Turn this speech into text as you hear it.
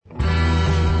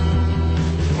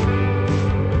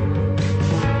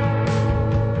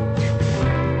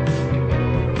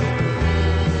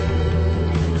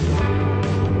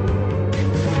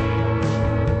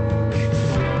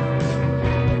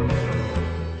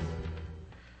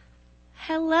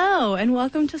Hello, and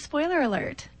welcome to Spoiler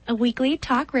Alert, a weekly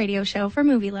talk radio show for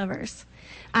movie lovers.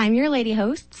 I'm your lady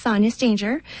host, Sonia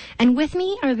Stanger, and with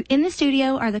me in the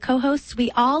studio are the co-hosts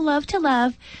we all love to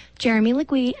love, Jeremy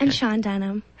Legui and Sean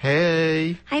Denham.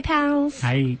 Hey. Hi, pals.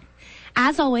 Hi.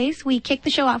 As always, we kick the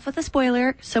show off with a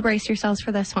spoiler, so brace yourselves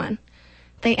for this one.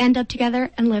 They end up together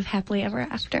and live happily ever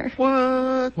after.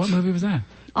 What movie was that?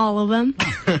 All of them.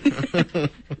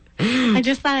 I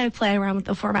just thought I'd play around with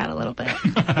the format a little bit.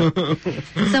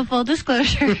 So full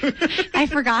disclosure, I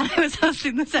forgot I was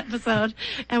hosting this episode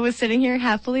and was sitting here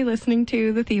happily listening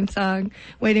to the theme song,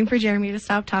 waiting for Jeremy to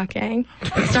stop talking.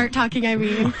 Start talking, I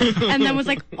mean. And then was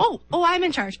like, oh, I'm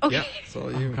in charge. Okay. Yeah, it's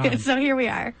all you. Oh, So here we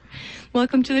are.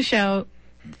 Welcome to the show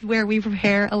where we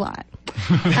prepare a lot.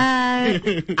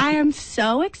 I am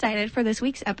so excited for this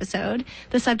week's episode,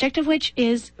 the subject of which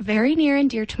is very near and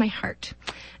dear to my heart.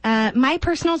 My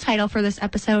personal title for this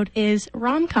episode is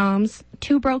Rom-Coms,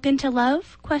 Too Broken to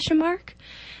Love? ?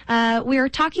 We are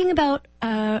talking about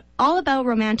all about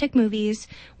romantic movies,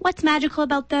 what's magical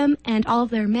about them, and all of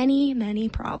their many, many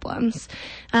problems.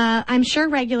 I'm sure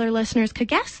regular listeners could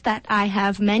guess that I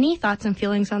have many thoughts and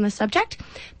feelings on this subject,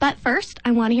 but first,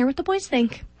 I want to hear what the boys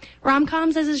think.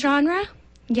 Rom-coms as a genre,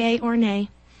 yay or nay?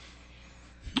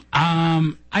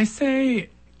 I say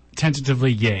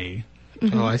tentatively yay.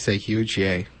 Mm-hmm. Oh, I say huge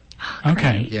yay.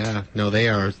 Okay. Yeah, no, they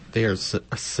are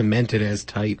cemented as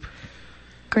type.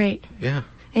 Great. Yeah.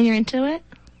 And you're into it?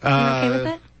 You're okay with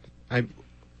it?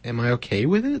 Am I okay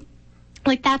with it?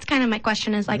 Like, that's kind of my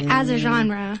question is, like, as a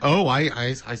genre. Oh,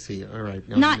 I see. All right.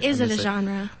 No, Not I'm is it a gonna say-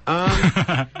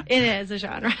 genre. It is a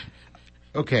genre.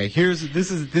 Okay,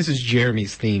 this is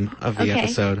Jeremy's theme of the Okay,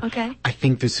 episode. okay. I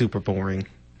think they're super boring.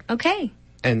 Okay.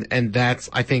 And that's,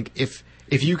 I think, if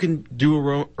you can do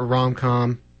a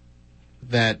rom-com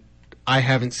that I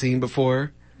haven't seen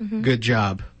before, good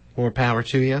job. More power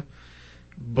to you.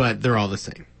 But they're all the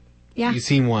same. Yeah. You've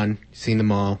seen one, you've seen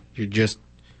them all. You're just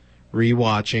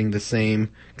rewatching the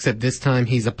same. Except this time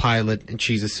he's a pilot and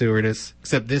she's a stewardess.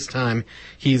 Except this time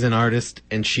he's an artist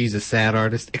and she's a sad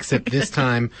artist. Except this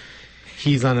time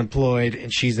he's unemployed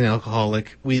and she's an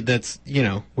alcoholic. We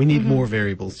need more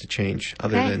variables to change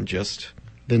other Okay.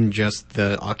 than just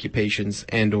the occupations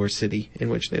and or city in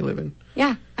which they live in.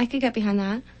 Yeah, I could get behind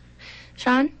that.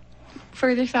 Sean,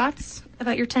 further thoughts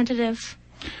about your tentative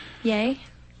yay?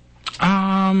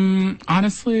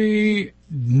 Honestly,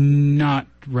 not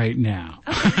right now.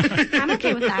 I'm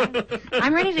okay with that.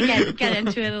 I'm ready to get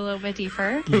into it a little bit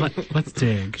deeper. Let's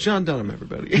dig. Sean Dunham,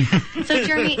 everybody. So,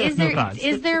 Jeremy, is No thoughts.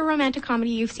 there a romantic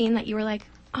comedy you've seen that you were like,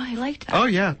 oh, I liked that? Oh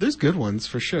yeah, there's good ones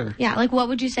for sure. Yeah, like what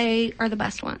would you say are the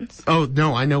best ones? Oh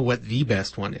no, I know what the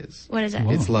best one is. What is it?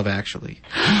 Whoa. It's Love Actually.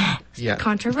 Yeah.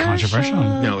 Controversial.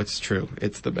 Controversial. No, it's true.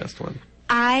 It's the best one.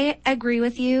 I agree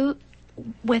with you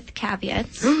with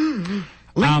caveats.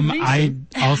 I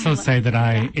also say that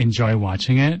I enjoy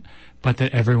watching it, but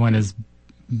that everyone is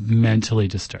mentally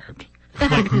disturbed.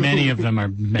 Like many of them are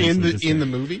mentally disturbed. in the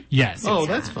movie? Yes. Oh,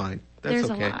 that's fine. That's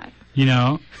There's okay. a lot. You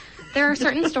know? There are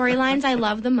certain storylines I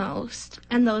love the most,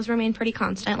 and those remain pretty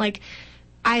constant. Like,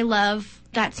 I love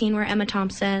that scene where Emma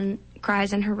Thompson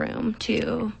cries in her room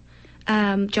to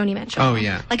Joni Mitchell. Oh,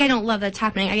 yeah. Like, I don't love that's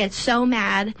happening. I get so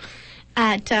mad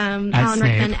at Alan Snape.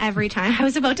 Rickman every time. I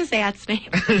was about to say at Snape.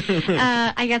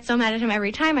 I get so mad at him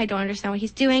every time. I don't understand what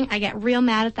he's doing. I get real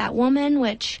mad at that woman,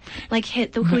 which, like,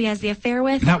 who he has the affair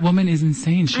with. That woman is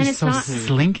insane. And She's it's so not-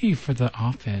 slinky for the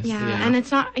office. Yeah, and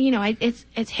it's not,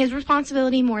 it's his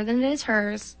responsibility more than it is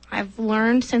hers. I've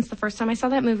learned since the first time I saw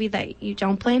that movie that you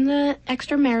don't blame the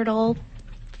extramarital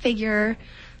figure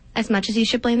as much as you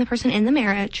should blame the person in the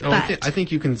marriage. Oh, but I think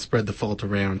you can spread the fault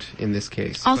around in this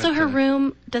case. also, but, her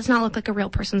room does not look like a real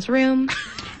person's room.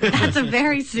 That's a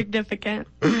very significant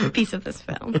piece of this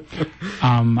film.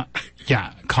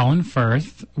 Yeah, Colin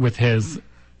Firth with his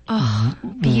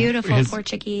Beautiful His-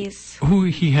 Portuguese. who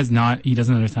he doesn't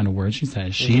understand a word she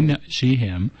says. She,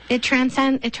 him. It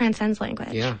transcends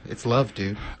language. Yeah, it's love,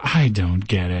 dude. I don't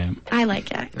get it. I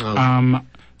like it. Oh,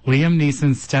 Liam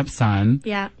Neeson's stepson,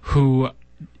 Yeah. who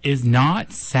is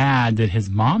not sad that his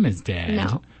mom is dead,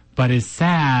 No. but is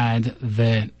sad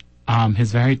that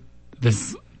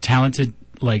this talented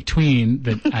tween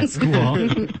that at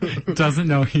school doesn't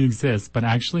know he exists, but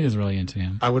actually is really into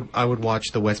him. I would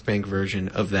watch the West Bank version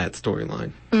of that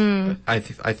storyline. I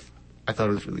thought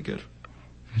it was really good.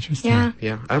 Interesting. Yeah.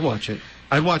 Yeah, I'd watch it.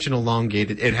 I'd watch an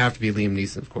elongated. It'd have to be Liam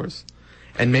Neeson, of course,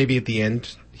 and maybe at the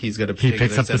end he's got a He particular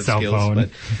picks up set the of cell skills, phone.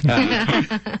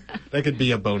 But that could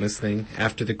be a bonus thing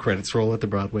after the credits roll at the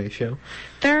Broadway show.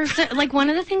 There's one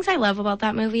of the things I love about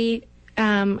that movie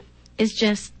is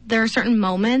just there are certain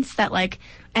moments that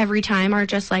every time are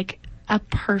just a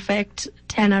perfect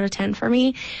 10 out of 10 for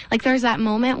me. Like, there's that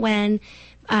moment when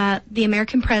the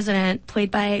American president,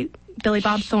 played by Billy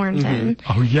Bob Thornton,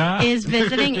 Oh, yeah. is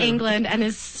visiting England and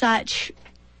is such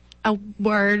a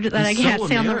word that He's I can't so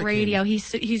say on the American. radio.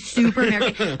 He's super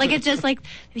American. Like, it's just like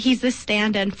he's the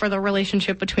stand-in for the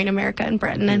relationship between America and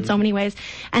Britain in so many ways.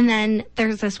 And then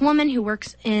there's this woman who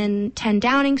works in 10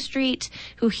 Downing Street,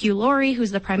 who Hugh Laurie,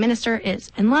 who's the prime minister,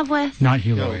 is in love with. Not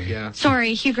Hugh Oh, Laurie. yeah.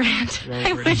 Sorry, Hugh Grant.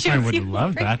 I wish it I was would Hugh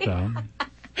love Laurie. that, though.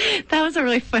 That was a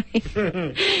really funny.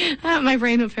 My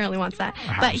brain apparently wants that.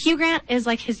 But Hugh Grant is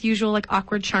like his usual like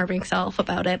awkward, charming self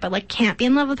about it, but like can't be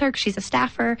in love with her because she's a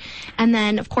staffer. And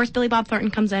then of course Billy Bob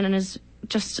Thornton comes in and is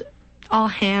just all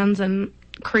hands and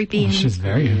creepy. And She's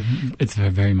it's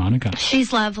very Monica.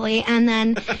 she's lovely. And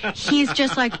then he's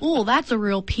just like, "Oh, that's a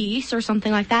real piece," or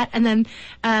something like that. And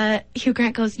then Hugh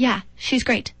Grant goes, "Yeah, she's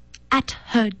great at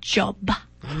her job,"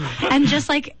 and just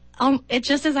like it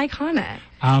just is iconic.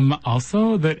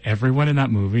 Also, that everyone in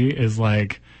that movie is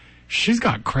like, she's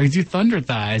got crazy thunder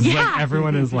thighs. Yeah. Like,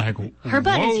 everyone is like, Her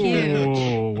butt is whoa,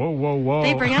 huge. Whoa.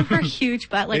 They bring up her huge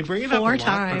butt They like bring it up 4 a lot,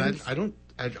 times. but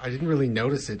I didn't really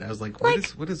notice it. I was like, Like,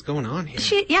 what is going on here?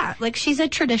 She's a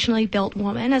traditionally built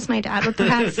woman, as my dad would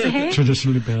perhaps say.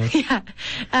 Traditionally built.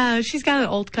 Yeah. She's got an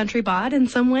old country bod in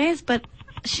some ways, but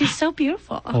she's so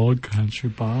beautiful. Old country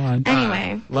bod.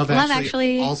 Anyway, Love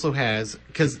Actually also has,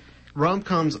 because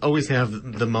rom-coms always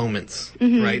have the moments,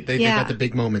 right? They've yeah. got the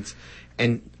big moments.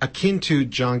 And akin to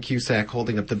John Cusack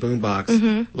holding up the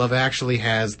boombox, Love Actually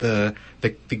has the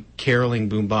caroling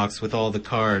boombox with all the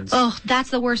cards. Oh, that's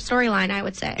the worst storyline, I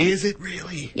would say. Is it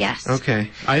really? Yes. Okay.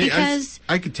 Because-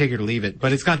 I could take it or leave it,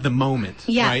 but it's got the moment,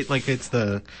 Yes. right? Like it's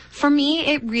the... For me,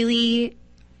 it really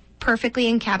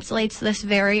perfectly encapsulates this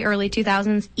very early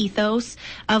 2000s ethos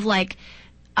of like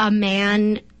a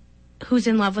man who's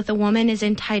in love with a woman is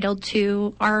entitled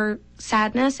to our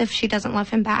sadness if she doesn't love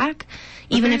him back,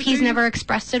 even if he's never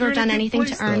expressed it or done anything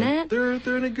to earn it. They're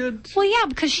in a good... Well, yeah,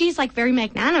 because she's like very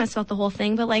magnanimous about the whole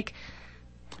thing, but like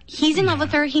he's in love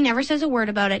with her. He never says a word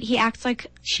about it. He acts like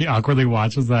She awkwardly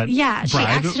watches that she bride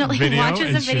accidentally video, watches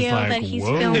and a she's video like, that he's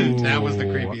whoa. filmed. That was the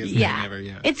creepiest thing Yeah. ever,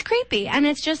 yeah. It's creepy, and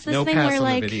it's just this No thing pass where on the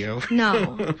like video.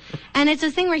 no, and it's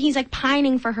this thing where he's like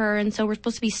pining for her, and so we're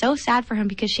supposed to be so sad for him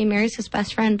because she marries his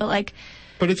best friend, but like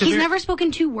But it's he's never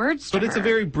spoken 2 words to But her. it's a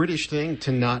very British thing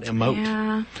to not emote.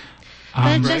 yeah.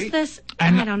 But it's just Right? this.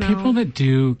 And I don't know. people that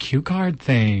do cue card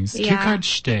things, cue Yeah. card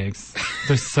shticks.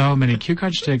 There's so many cue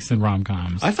card shticks in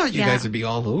rom-coms. I thought you Yeah. guys would be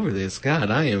all over this.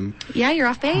 God, I am... Yeah, you're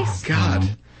off base.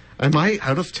 God. Am I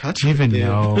out of touch Even with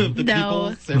know. the No.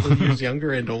 people several years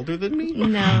younger and older than me?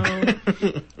 No.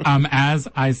 As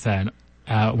I said,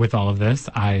 with all of this,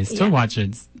 I still Yeah. watch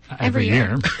it every Every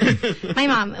year. year. My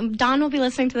mom, Dawn, will be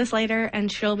listening to this later,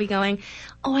 and she'll be going,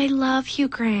 "Oh, I love Hugh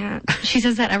Grant." She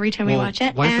says that every time we Well, watch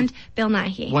it. wife And of- Bill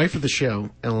Nighy. Wife of the show,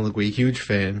 Ellen Legui, huge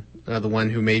fan. The one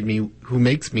who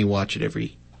makes me watch it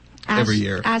every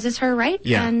year. As is her right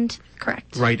Yeah. and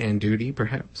correct. Right and duty,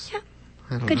 perhaps. Yeah.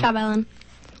 I don't Good know. job, Ellen.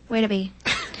 Way to be.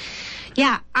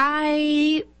 Yeah,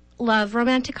 I love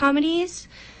romantic comedies.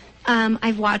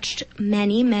 I've watched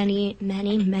many, many,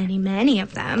 many, many, many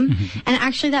of them. And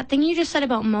actually, that thing you just said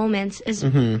about moments is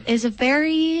a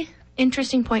very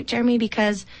interesting point, Jeremy,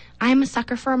 because I'm a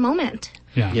sucker for a moment.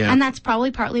 Yeah. Yeah. And that's probably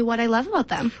partly what I love about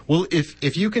them. Well,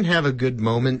 if you can have a good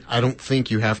moment, I don't think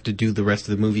you have to do the rest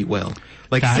of the movie well.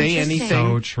 Like, That's say Interesting. anything.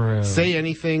 so true. Say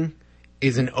Anything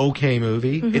is an okay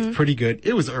movie. It's pretty good.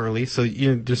 It was early, so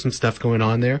there's some stuff going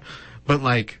on there. But,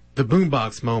 like, the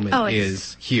boombox moment Oh, it's-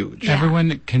 is huge. Yeah.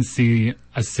 Everyone can see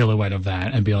a silhouette of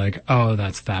that and be like, oh,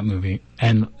 that's that movie,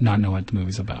 and not know what the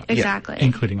movie's about. Exactly.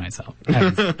 Including myself. I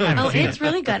haven't Oh, seen it's it.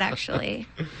 really good, actually.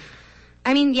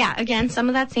 I mean, yeah, again, some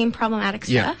of that same problematic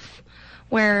Yeah. stuff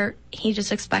where he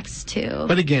just expects to.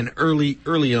 But again, early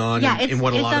on Yeah, in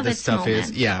what a it's lot of of this its stuff is.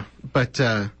 moment. Yeah. But,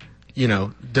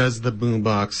 does the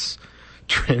boombox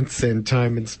transcend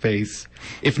time and space?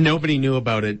 If nobody knew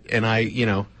about it and I,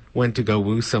 went to go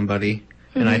woo somebody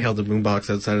and I held a boombox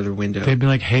outside of their window. They'd be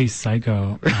like, hey,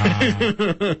 psycho,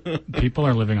 people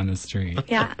are living on the street.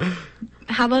 Yeah.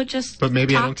 How about just. But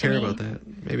maybe I talk don't to care me? about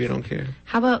that. Maybe I don't care.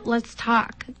 How about let's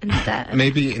talk instead?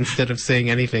 Maybe instead of saying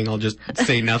anything, I'll just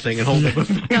say nothing and hold up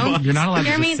a Don't. You're not allowed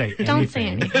Jeremy, to just say don't say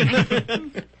anything.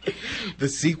 anything. The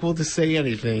sequel to Say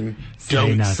Anything, Say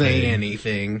don't Nothing. say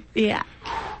anything. Yeah.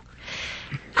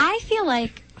 I feel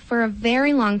like for a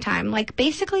very long time, like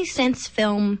basically since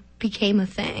film became a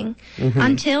thing,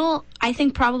 until I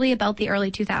think probably about the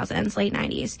early 2000s, late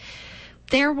 90s,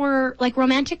 there were, like,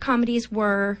 romantic comedies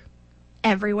were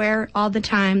everywhere all the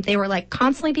time. They were like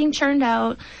constantly being churned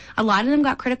out. A lot of them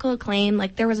got critical acclaim.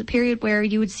 Like there was a period where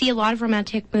you would see a lot of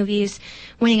romantic movies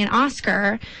winning an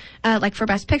Oscar, like for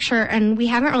Best Picture, and we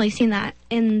haven't really seen that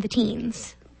in the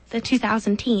teens, the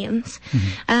 2000 teens.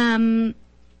 And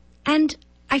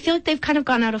I feel like they've kind of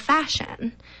gone out of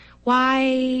fashion.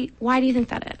 Why do you think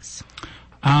that is?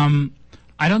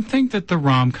 I don't think that the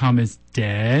rom-com is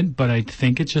dead, but I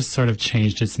think it just sort of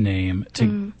changed its name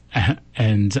to,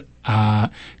 and,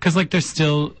 cause like there's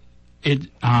still,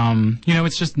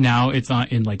 it's just now it's on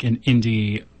in like in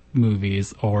indie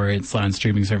movies or it's on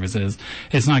streaming services.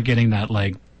 It's not getting that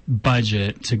like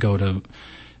budget to go to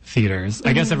theaters.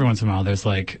 I guess every once in a while there's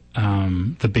like,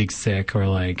 The Big Sick or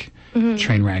like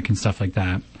Trainwreck and stuff like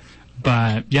that.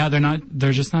 But yeah,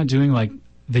 they're just not doing like,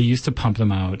 they used to pump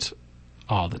them out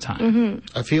all the time.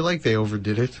 I feel like they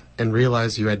overdid it and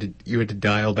realized you had to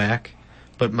dial back.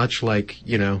 But much like,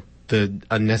 the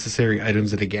unnecessary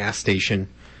items at a gas station,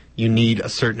 you need a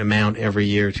certain amount every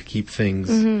year to keep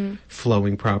things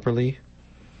flowing properly.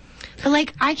 But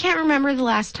like, I can't remember the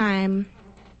last time,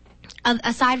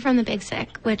 aside from The Big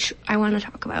Sick, which I want to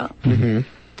talk about,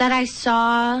 that I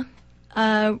saw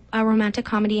a romantic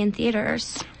comedy in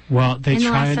theaters. Well, they in the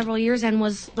tried last several years and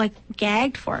was like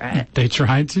gagged for it. They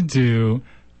tried to do,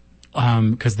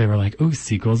 because they were like, "Ooh,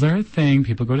 sequels are a thing.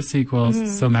 People go to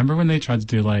sequels." So remember when they tried to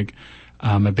do like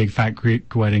A Big Fat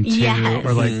Greek Wedding 2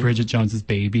 or like Bridget Jones's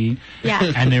Baby?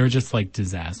 Yeah, and they were just like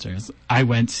disasters. I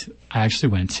actually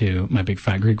went to My Big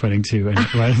Fat Greek Wedding 2, and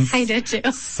it was I did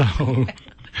too. So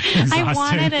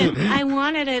exhausting. I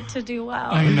wanted it to do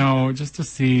well. I know, just to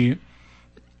see.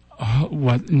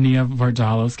 What Nia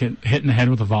Vardalos get hit in the head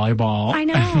with a volleyball. I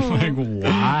know. Like,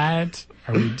 what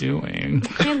are we doing?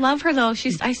 I love her though.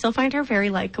 I still find her very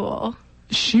likable.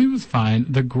 She was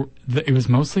fine. It was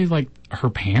mostly like her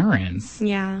parents.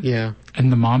 Yeah. Yeah.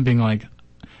 And the mom being like,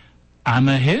 "I'm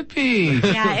a hippie."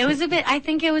 Yeah, it was a bit. I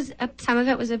think it was some of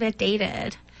it was a bit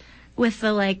dated, with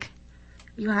the like,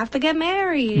 you have to get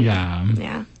married.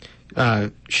 Yeah. Yeah.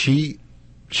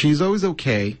 She's always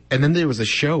okay, and then there was a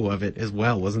show of it as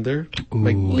well, wasn't there?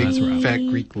 Like Big Fat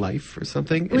Greek Life or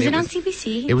something. Was it on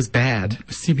CBC? It was bad.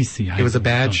 CBC. It was a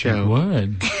bad show. It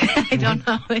would. I don't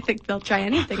know. I think they'll try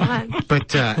anything on. But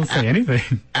They'll say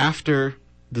anything. After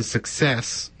the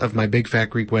success of My Big Fat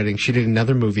Greek Wedding, she did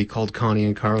another movie called Connie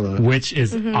and Carla, which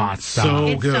is awesome. so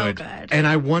It's so good. good. And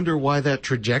I wonder why that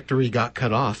trajectory got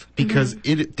cut off because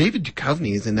David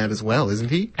Duchovny is in that as well, isn't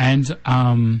he? And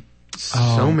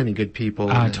So many good people.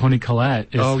 Toni Collette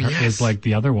is like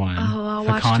the other one. Oh, I'll for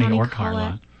watch Connie Toni or Collette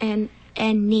Carla. and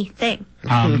anything.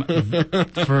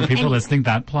 For people listening,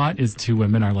 that plot is two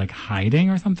women are like hiding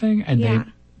or something, and Yeah.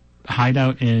 they hide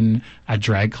out in a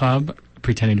drag club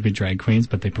pretending to be drag queens,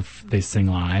 but they sing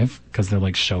live because they're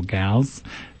like show gals,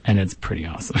 and it's pretty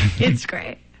awesome. It's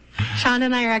great. Sean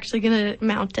and I are actually going to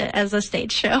mount it as a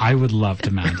stage show. I would love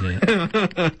to mount it.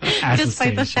 As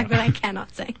Despite the a stage fact show. that I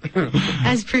cannot sing,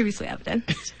 as previously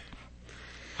evidenced.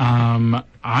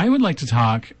 I would like to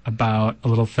talk about a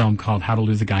little film called How to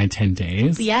Lose a Guy in 10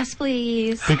 Days. Yes,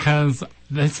 please. Because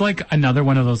it's like another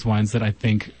one of those ones that I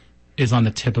think is on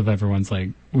the tip of everyone's, like,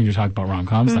 when you're talking about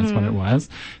rom-coms, that's what it was.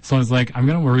 So I was like, I'm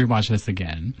going to rewatch this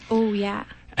again. Oh, yeah.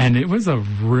 And it was a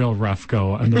real rough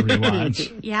go on the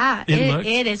rewatch. Yeah,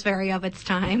 it is very of its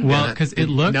time. Well, because it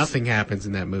looked... Nothing happens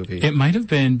in that movie. It might have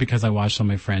been because I watched on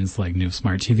my friend's, like, new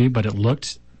smart TV, but it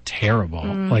looked terrible.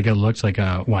 Like, it looked like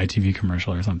a YTV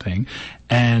commercial or something.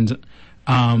 And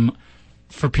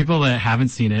for people that haven't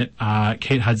seen it,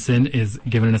 Kate Hudson is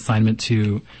given an assignment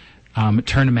to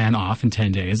turn a man off in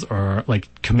 10 days or, like,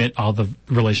 commit all the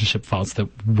relationship faults that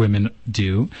women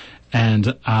do.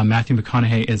 And Matthew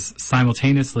McConaughey is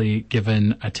simultaneously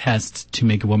given a test to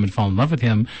make a woman fall in love with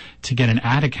him to get an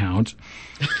ad account.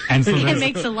 And so It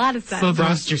makes a lot of sense.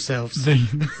 Frost yourselves.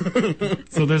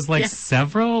 So there's like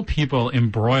several people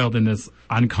embroiled in this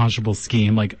unconscionable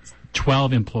scheme, like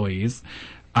 12 employees.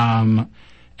 And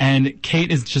Kate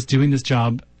is just doing this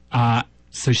job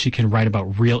so she can write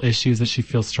about real issues that she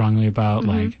feels strongly about.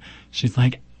 Like, she's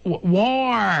like,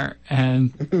 war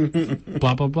and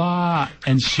blah blah blah,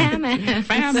 and she Famine.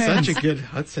 Such a good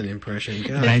Hudson impression.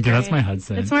 God. Thank you. That's my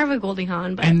Hudson. It's more of a Goldie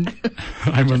Hawn, but And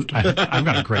I've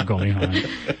got a great Goldie Hawn.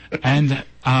 And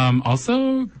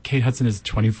also, Kate Hudson is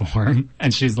 24,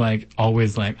 and she's like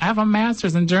always like, I have a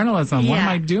master's in journalism. What am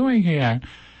Yeah. I doing here?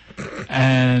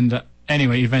 And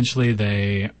anyway, eventually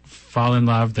they fall in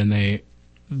love. Then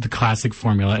the classic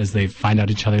formula is they find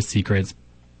out each other's secrets,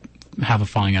 have a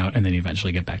falling out, and then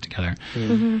eventually get back together.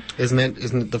 Isn't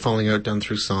it the falling out done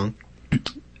through song?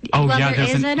 Oh Well, yeah, there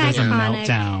is an there's a iconic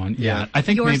meltdown. Yeah, I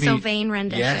think You're maybe So Vain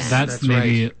rendition. Yes. that's That's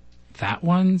maybe right.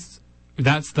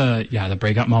 that's the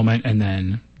breakup moment, and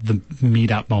then the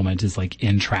meet-up moment is like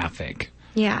in traffic.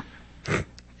 Yeah.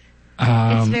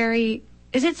 It's very...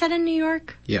 Is it set in New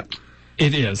York? Yeah.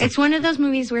 It is. It's one of those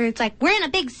movies where it's like, we're in a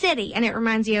big city, and it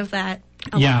reminds you of that.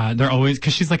 Yeah, they're always...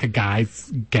 Because she's like a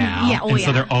guy's gal. Yeah,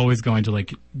 so they're always going to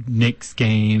like Knicks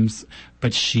games,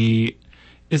 but she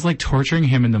is like torturing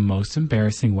him in the most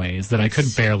embarrassing ways that I could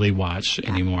barely watch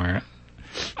anymore.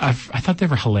 I thought they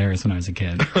were hilarious when I was a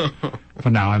kid.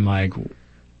 But now I'm like...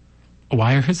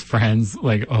 Why are his friends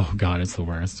like, oh God, it's the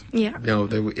worst. Yeah. No,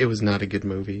 it was not a good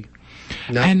movie.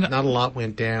 Not a lot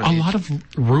went down. A lot of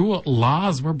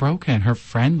laws were broken. Her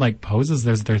friend like poses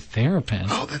as their therapist.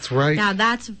 Oh, that's right. Now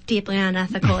that's deeply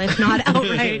unethical, if not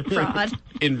outright fraud.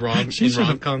 In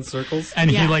rom-com circles.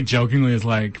 And he like jokingly is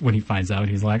like, when he finds out,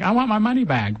 he's like, I want my money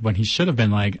back. When he should have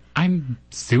been like, I'm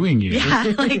suing you.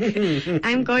 Yeah, like,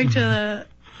 I'm going to the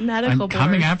medical board.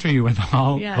 Coming after you with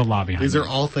all the law behind These me. are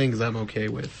all things I'm okay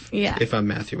with. Yeah. If I'm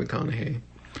Matthew McConaughey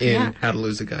in How to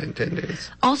Lose a Guy in 10 Days.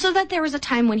 Also that there was a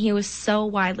time when he was so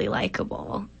widely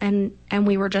likable, and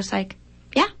we were just like,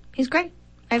 yeah, he's great.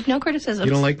 I have no criticisms.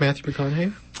 You don't like Matthew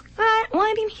McConaughey? Well,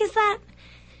 I mean,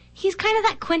 he's kind of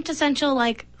that quintessential,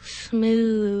 like,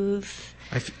 smooth.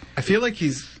 I feel like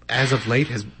he's, as of late,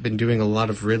 has been doing a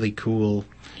lot of really cool...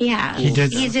 Yeah,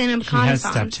 he's in a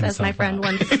reconnaissance, as my friend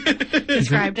once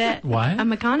described it. What? A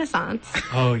reconnaissance.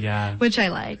 Oh, yeah. Which I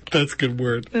like. That's a good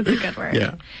word. That's a good word.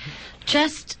 Yeah.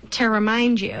 Just to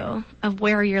remind you of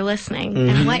where you're listening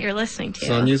and what you're listening to.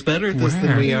 Sonia's better at this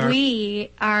than we are. We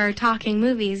are talking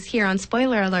movies here on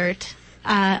Spoiler Alert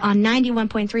on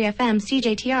 91.3 FM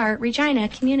CJTR Regina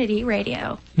Community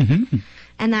Radio. Mm-hmm.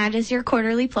 And that is your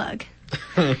quarterly plug.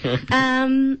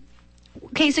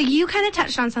 Okay, so you kind of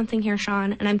touched on something here,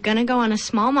 Sean, and I'm going to go on a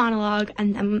small monologue,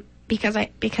 and then because I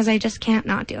just can't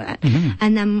not do it,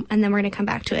 and then we're going to come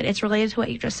back to it. It's related to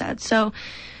what you just said. So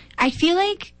I feel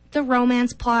like the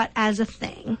romance plot as a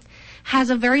thing has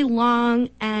a very long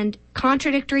and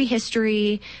contradictory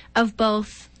history of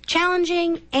both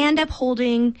challenging and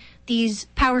upholding these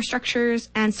power structures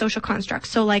and social constructs.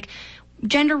 So like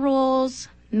gender roles,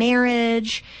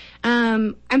 marriage.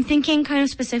 I'm thinking kind of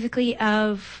specifically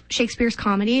of Shakespeare's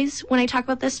comedies when I talk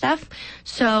about this stuff.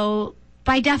 So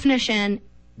by definition,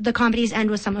 the comedies end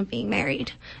with someone being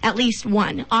married. At least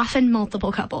one, often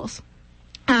multiple couples.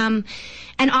 And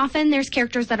often there's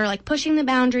characters that are like pushing the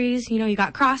boundaries. You know, you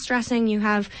got cross-dressing, you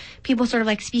have people sort of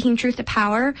like speaking truth to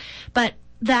power, but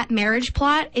that marriage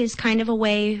plot is kind of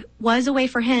was a way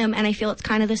for him, and I feel it's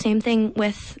kind of the same thing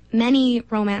with many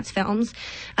romance films,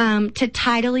 to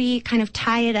tidily kind of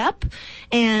tie it up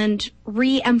and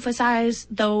re-emphasize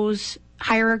those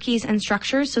hierarchies and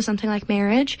structures, so something like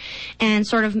marriage, and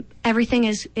sort of everything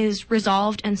is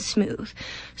resolved and smooth.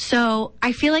 So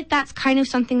I feel like that's kind of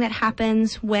something that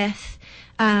happens with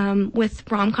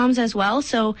rom-coms as well.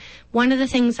 So one of the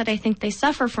things that I think they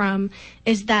suffer from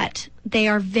is that they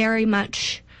are very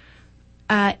much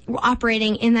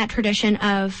operating in that tradition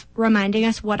of reminding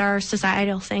us what our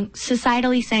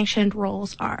societally sanctioned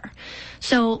roles are.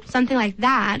 So something like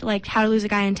that, like How to Lose a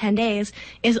Guy in 10 Days,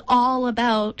 is all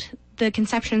about the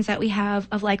conceptions that we have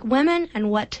of like women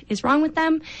and what is wrong with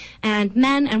them, and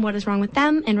men and what is wrong with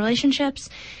them in relationships.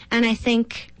 And I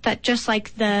think that just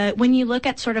like when you look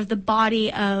at sort of the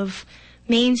body of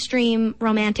mainstream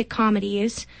romantic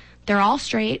comedies, they're all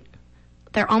straight,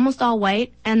 they're almost all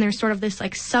white, and there's sort of this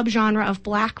like subgenre of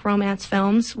black romance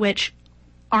films which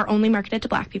are only marketed to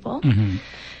black people.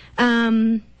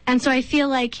 And so I feel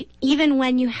like even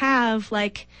when you have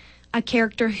like a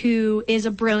character who is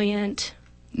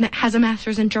has a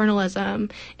master's in journalism,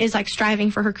 is like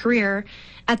striving for her career,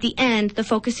 at the end, the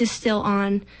focus is still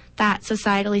on that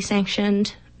societally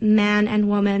sanctioned man and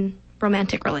woman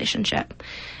romantic relationship.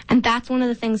 And that's one of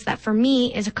the things that for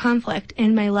me is a conflict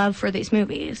in my love for these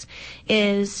movies,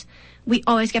 is we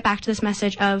always get back to this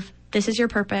message of this is your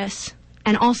purpose.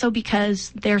 And also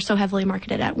because they're so heavily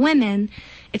marketed at women,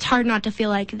 it's hard not to feel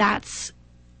like that's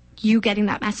you getting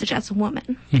that message as a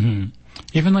woman. Mm-hmm.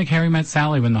 Even like Harry Met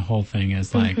Sally, when the whole thing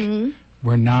is like,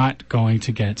 we're not going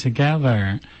to get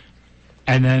together.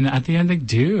 And then at the end they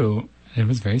do. It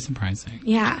was very surprising.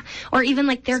 Yeah. Or even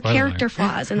like their character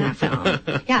flaws in that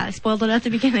film. Yeah, I spoiled it at the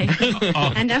beginning.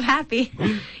 And I'm happy.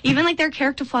 Even like their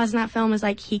character flaws in that film is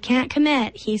like, he can't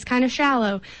commit. He's kind of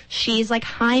shallow. She's like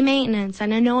high maintenance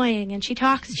and annoying, and she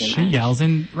talks too much. She yells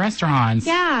in restaurants.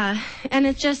 Yeah. And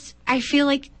it's just, I feel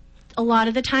like a lot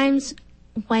of the times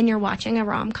when you're watching a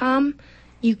rom-com,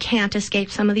 you can't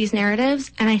escape some of these narratives.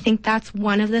 And I think that's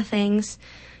one of the things,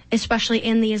 especially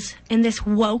in this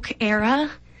woke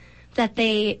era, that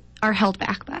they are held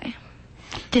back by.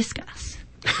 Discuss.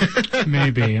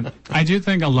 Maybe. I do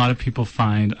think a lot of people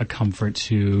find a comfort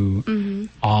to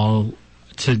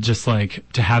to just like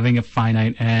to having a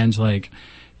finite end. Like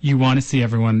you want to see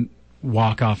everyone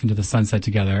walk off into the sunset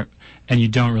together, and you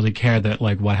don't really care that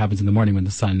like what happens in the morning when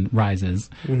the sun rises,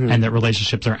 and that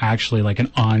relationships are actually like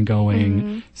an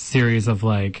ongoing series of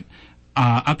like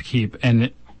upkeep,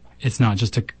 and it's not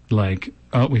just a like,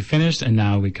 oh, we finished and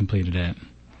now we completed it.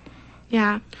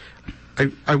 Yeah.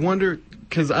 I wonder,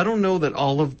 because I don't know that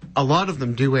a lot of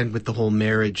them do end with the whole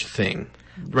marriage thing,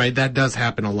 right? That does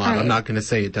happen a lot. Right. I'm not going to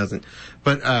say it doesn't,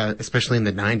 but especially in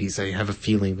the 90s, I have a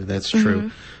feeling that that's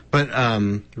true. But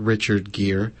Richard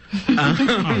Gere,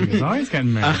 Oh, he's always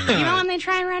getting married. Even when they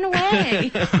try and run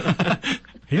away.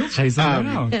 He'll chase them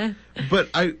around. but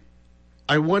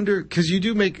I wonder, because you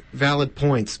do make valid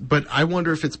points, but I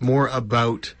wonder if it's more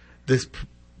about this,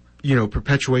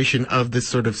 perpetuation of this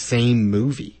sort of same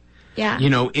movie. Yeah.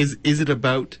 Is it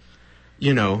about,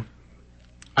 I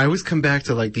always come back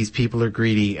to like these people are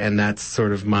greedy, and that's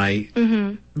sort of my.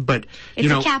 But It's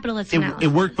a capitalist analysis. it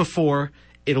worked before.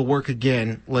 It'll work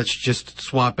again. Let's just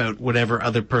swap out whatever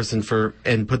other person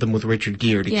and put them with Richard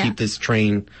Gere to keep this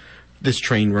train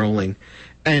rolling.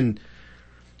 And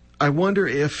I wonder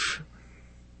if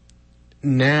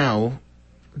now,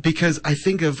 because I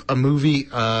think of a movie.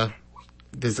 I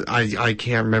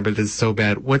can't remember. This is so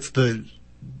bad.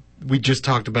 We just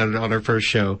talked about it on our first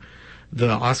show. The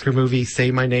Oscar movie,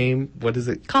 Say My Name. What is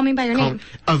it? Call Me by Your Name.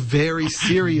 A very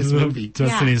serious movie.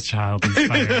 Destiny's Child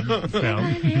inspired film.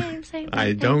 My name, say my I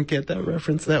name. don't get that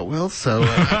reference that well, so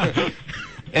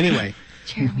anyway.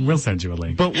 Jeremy. We'll send you a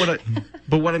link. But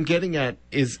what I'm getting at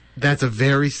is that's a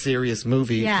very serious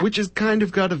movie, Yeah. which has kind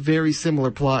of got a very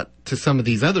similar plot to some of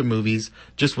these other movies,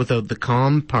 just without the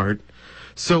calm part.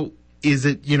 So is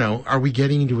it, are we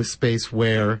getting into a space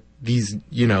where these,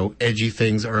 edgy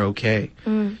things are okay?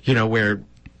 Where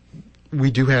we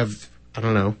do have, I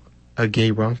don't know, a gay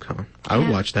rom-com. I would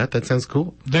watch that. That sounds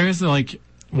cool. There is like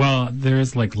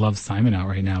Love, Simon out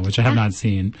right now, which I have not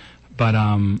seen, but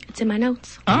It's in my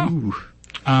notes. Ooh.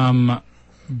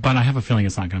 but I have a feeling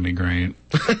it's not going to be great.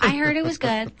 I heard it was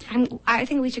good. I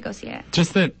think we should go see it.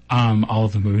 Just that all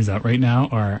of the movies out right now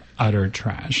are utter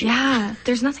trash. Yeah.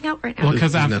 There's nothing out right now. Well,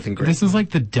 because There's nothing great. this is like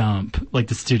the dump, like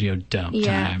the studio dump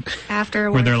time, After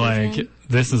where they're awards like, season.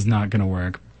 this is not going to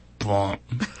work. Blah.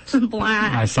 Blah.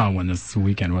 I saw one this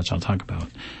weekend, which I'll talk about.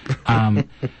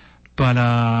 But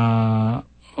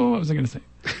what was I going to say?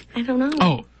 I don't know.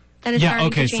 Oh, That is yeah. starting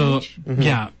Okay, to so change.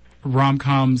 yeah,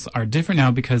 rom-coms are different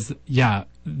now because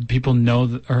people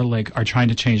know or like are trying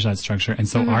to change that structure, and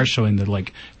so are showing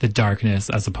the darkness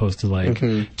as opposed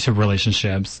to to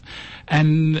relationships,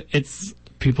 and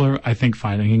people are, I think,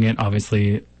 finding it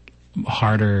obviously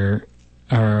harder,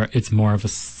 or it's more of a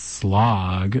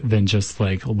slog than just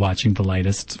like watching the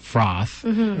lightest froth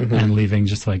and leaving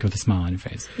just like with a smile on your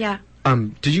face. Yeah.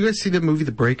 Did you guys see the movie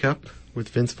The Breakup with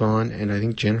Vince Vaughn and I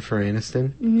think Jennifer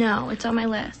Aniston? No, it's on my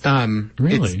list.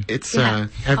 Really? It's Yeah.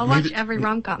 I'll watch neither, every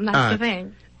rom-com. That's the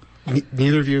thing.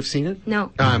 neither of you have seen it?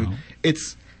 No.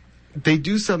 They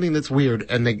do something that's weird,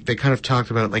 and they kind of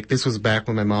talked about it. Like, this was back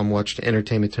when my mom watched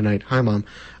Entertainment Tonight. Hi, Mom.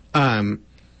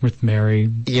 With Mary,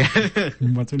 Yeah.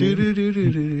 what's her name?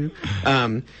 Do-do-do-do-do.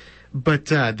 But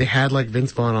they had like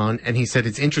Vince Vaughn on, and he said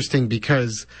it's interesting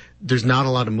because there's not a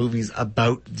lot of movies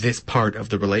about this part of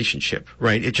the relationship,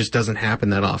 right? It just doesn't happen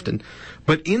that often.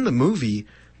 But in the movie,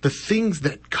 the things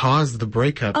that cause the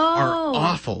breakup are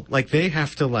awful. Like, they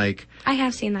have to like... I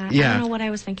have seen that. Yeah. I don't know what I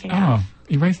was thinking Oh, of.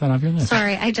 erase that off your list.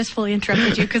 Sorry, I just fully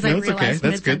interrupted you because I No, it's okay. realized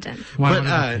That's good. mid-sentence. Why But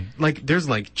would I like, there's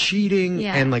like cheating,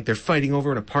 Yeah. and like they're fighting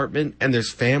over an apartment, and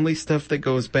there's family stuff that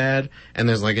goes bad, and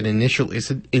there's like an initial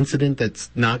incident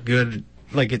that's not good.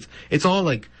 Like, it's all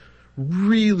like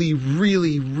really,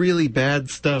 really, really bad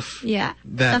stuff. Yeah.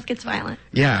 That Stuff gets violent.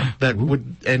 yeah, that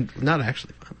would, and not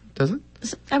actually violent, does it?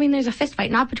 I mean, there's a fist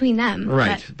fight, not between them.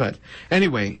 Right, but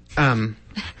anyway,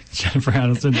 Jennifer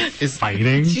Aniston is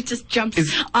fighting? She just jumps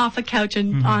off a couch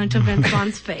and onto Vince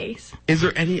Vaughn's face. is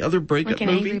there any other breakup Like an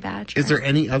movie? angry bachelor. Is there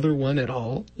any other one at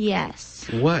all? Yes.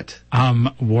 What?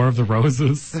 War of the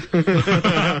Roses.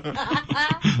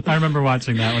 I remember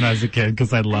watching that when I was a kid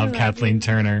because I loved Kathleen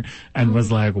Turner and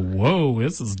was like, whoa,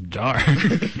 this is dark.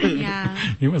 Yeah.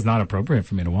 It was not appropriate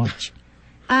for me to watch.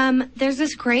 There's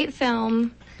this great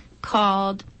film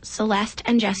called Celeste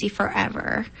and Jesse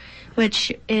Forever,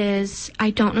 which is, I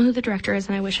don't know who the director is,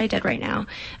 and I wish I did right now.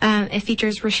 It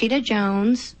features Rashida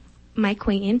Jones, my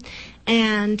queen,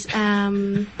 and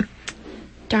darn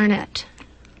it.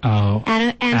 Oh,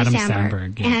 Andy Adam Samberg.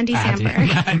 Samberg, yeah. Andy Andy. Samberg.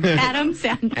 Adam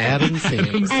Samberg. Adam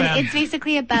Sandler. And it's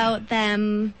basically about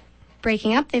them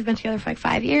breaking up. They've been together for like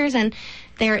 5 years, and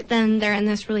they're in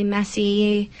this really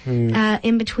messy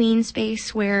in between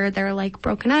space where they're like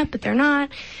broken up but they're not,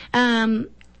 and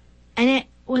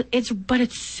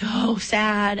it's so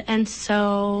sad and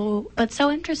so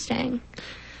interesting.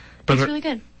 But it's really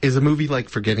good. Is a movie like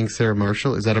Forgetting Sarah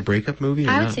Marshall, is that a breakup movie? Or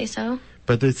I would not? say so.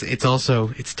 But it's also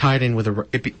tied in with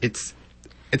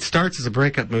it starts as a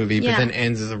breakup movie, but Yeah. then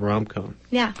ends as a rom-com.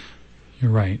 Yeah.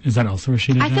 You're right. Is that also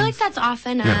Rashida Jones? I feel like that's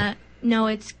often no,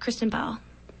 it's Kristen Bell.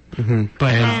 But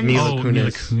And Mila Kunis.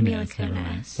 Mila Kunis. Mila Never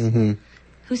mind. Kunis.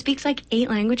 Who speaks like 8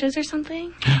 languages or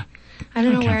something. I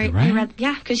don't know That where can't be I right. read.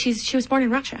 Yeah, because she was born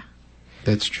in Russia.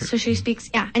 That's true. So she speaks,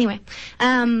 anyway.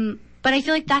 But I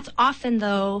feel like that's often,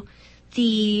 though,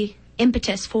 the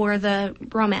impetus for the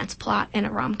romance plot in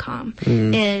a rom-com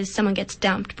is someone gets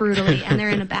dumped brutally and they're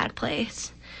in a bad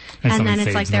place. And someone then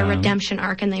it's like saves their them. redemption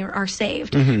arc and they are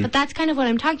saved. But that's kind of what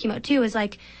I'm talking about, too, is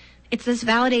like, it's this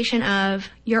validation of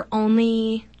you're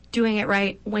only doing it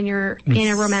right when you're in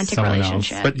a romantic someone else.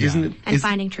 relationship. But isn't it And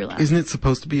finding true love. Isn't it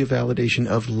supposed to be a validation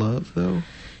of love, though?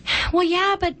 Well,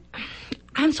 yeah, but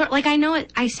I'm sort like I know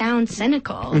I sound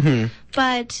cynical,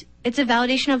 but it's a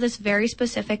validation of this very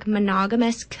specific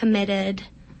monogamous, committed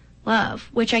love,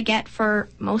 which I get for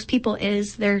most people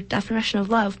is their definition of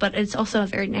love, but it's also a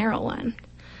very narrow one.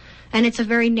 And it's a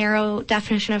very narrow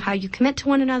definition of how you commit to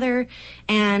one another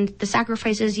and the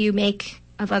sacrifices you make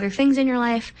of other things in your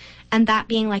life, and that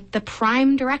being like the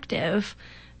prime directive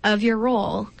of your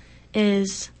role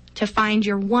is to find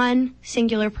your one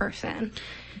singular person.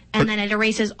 And then it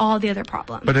erases all the other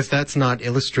problems. But if that's not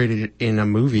illustrated in a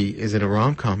movie, is it a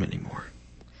rom-com anymore?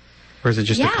 Or is it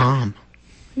just a Yeah. com?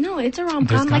 No, it's a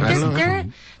rom-com. Like I don't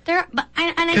know.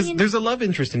 I Because mean, there's a love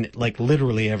interest in, like,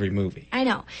 literally every movie. I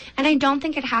know. And I don't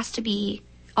think it has to be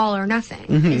all or nothing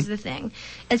is the thing.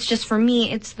 It's just, for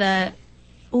me, it's the,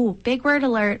 big word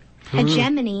alert,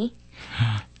 hegemony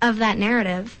of that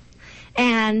narrative.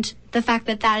 And the fact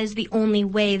that that is the only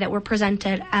way that we're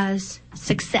presented as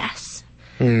success.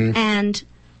 And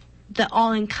the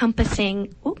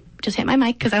all-encompassing, just hit my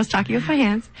mic because I was talking with my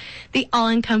hands, the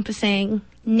all-encompassing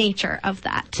nature of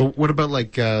that. But what about,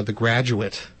 like, The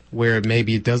Graduate, where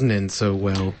maybe it doesn't end so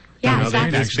well? Yeah, You know,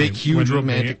 exactly. this big, huge when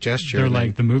romantic gesture. They're and then,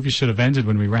 like, the movie should have ended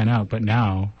when we ran out, but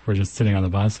now we're just sitting on the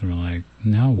bus and we're like,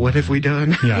 no. what have we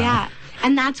done? Yeah.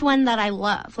 And that's one that I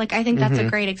love. Like, I think that's a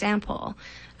great example.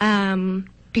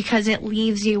 Because it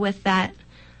leaves you with that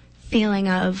feeling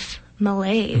of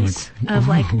malaise. Of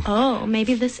like,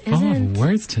 maybe this Full of isn't.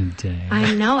 words today.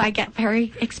 I know. I get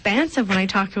very expansive when I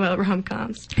talk about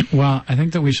rom-coms. Well, I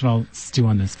think that we should all stew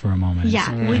on this for a moment.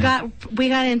 Yeah, we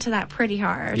got into that pretty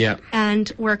hard. Yeah.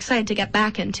 And we're excited to get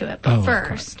back into it. But Oh,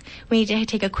 first, we need to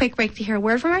take a quick break to hear a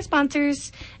word from our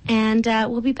sponsors. And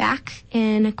we'll be back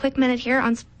in a quick minute here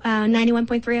on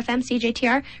 91.3 FM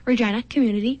CJTR, Regina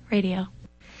Community Radio.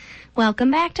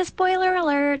 Welcome back to Spoiler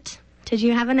Alert. Did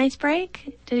you have a nice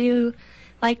break? Did you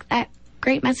like that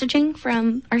great messaging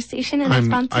from our station and our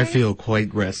sponsors? I feel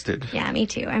quite rested. Yeah, me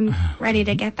too. I'm ready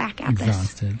to get back at this.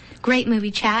 Exhausted. Great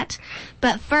movie chat.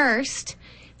 But first,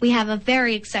 we have a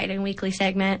very exciting weekly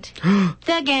segment.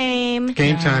 The game.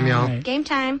 Game time, y'all. Right. Game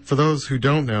time. For those who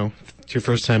don't know, it's your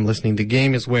first time listening, the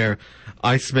game is where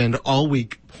I spend all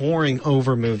week poring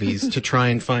over movies to try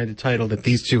and find a title that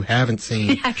these two haven't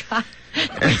seen. Yeah, God.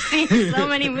 We've seen so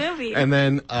many movies. And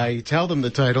then I tell them the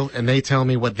title, and they tell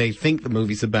me what they think the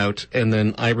movie's about, and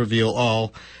then I reveal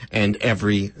all, and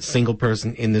every single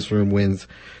person in this room wins.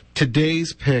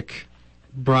 Today's pick,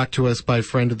 brought to us by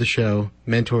friend of the show,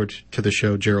 mentor to the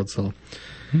show, Gerald Sull.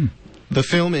 The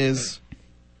film is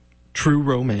True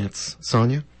Romance.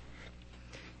 Sonia?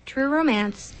 True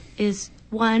Romance is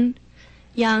one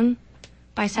young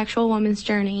bisexual woman's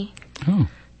journey Oh.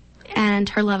 and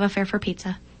her love affair for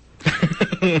pizza.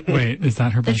 Wait, is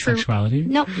that her The true- bisexuality?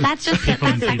 No, that's just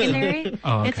that's secondary.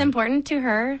 Oh, okay. It's important to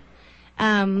her.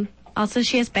 Also,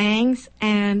 she has bangs,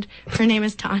 and her name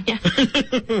is Tanya.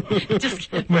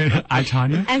 Just kidding. Wait, I,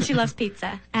 Tanya? And she loves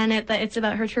pizza, and it's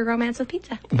about her true romance with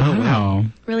pizza. Wow.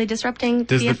 Really disrupting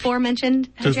Does the the- aforementioned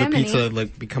Does the hegemony. pizza,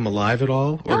 like, become alive at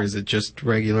all? Or No. is it just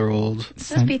regular old?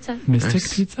 Just pizza. Mystic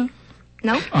Nice. pizza?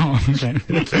 Nope, Oh, okay.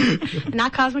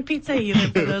 not cosmic pizza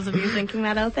either. For those of you thinking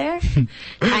that out there,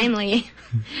 kindly,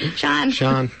 Sean.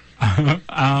 Sean?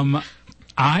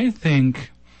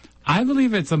 I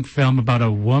believe it's a film about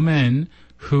a woman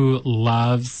who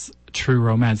loves true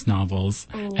romance novels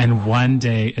and one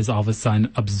day is all of a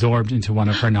sudden absorbed into one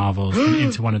of her novels and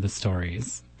into one of the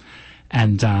stories.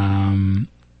 And I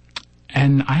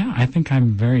think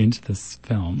I'm very into this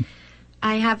film.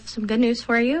 I have some good news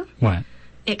for you. What?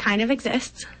 It kind of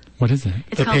exists. What is it?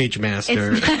 It's The called- Page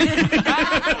Master. it's-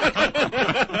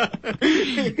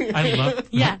 I love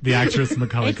Yeah. the actress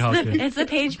Macaulay Culkin. It's the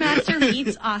Pagemaster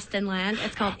meets Austenland.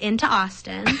 It's called Into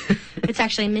Austen. It's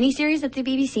actually a miniseries that the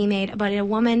BBC made about a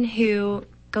woman who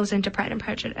goes into Pride and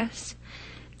Prejudice.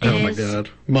 Oh my God.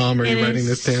 Mom, are you writing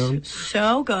this down?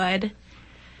 So good.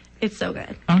 It's so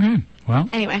good. Okay, well,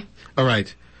 Anyway, All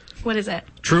right. what is it?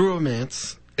 True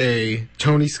Romance, a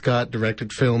Tony Scott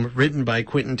directed film written by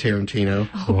Quentin Tarantino.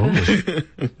 whoa.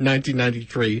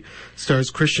 1993, stars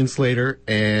Christian Slater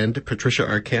and Patricia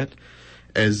Arquette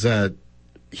as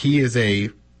he is a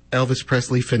Elvis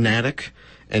Presley fanatic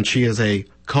and she is a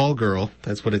call girl.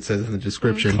 That's what it says in the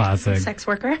description. Classic. Sex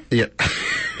worker. Yeah.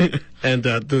 And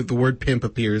the word pimp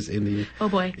appears in the... Oh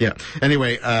boy. Yeah.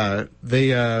 Anyway,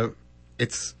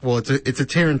 it's a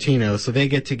Tarantino, so they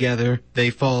get together. They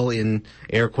fall in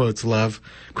air quotes love.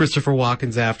 Christopher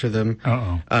Walken's after them.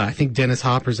 Uh-oh. I think Dennis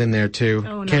Hopper's in there too.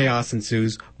 Oh, no. Chaos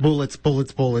ensues. Bullets,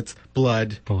 bullets, bullets,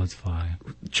 blood. Bullets fly.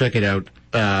 Check it out.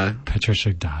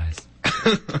 Patricia dies.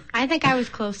 I think I was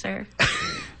closer.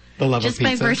 The love Just of by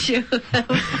pizza. virtue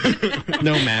of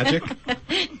No magic.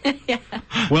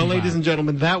 Well, ladies and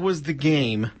gentlemen, that was the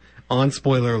game on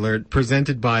Spoiler Alert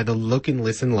presented by the Look and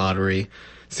Listen Lottery.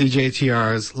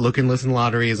 CJTR's Look and Listen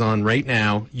Lottery is on right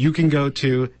now. You can go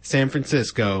to San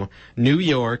Francisco, New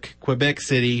York, Quebec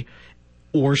City,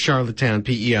 or Charlottetown,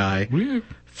 PEI. Weird.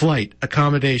 Flight,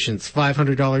 accommodations,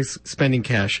 $500 spending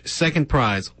cash. Second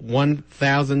prize,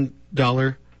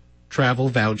 $1,000 travel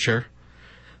voucher.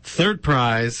 Third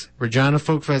prize, Regina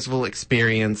Folk Festival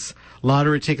experience.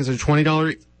 Lottery tickets are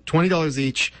 $20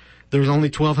 each. There's only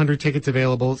 1,200 tickets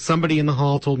available. Somebody in the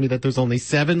hall told me that there's only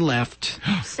 7 left.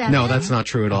 7. No, that's not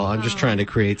true at all. I'm just trying to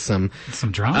create some.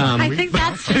 Some drama. I think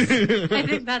that's just. I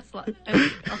think that's.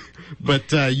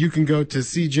 But you can go to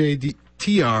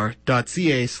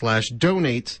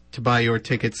cjtr.ca/donate to buy your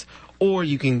tickets, or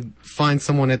you can find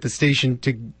someone at the station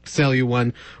to sell you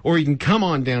one, or you can come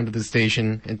on down to the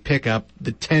station and pick up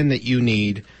the 10 that you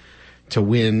need to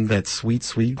win that sweet,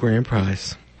 sweet grand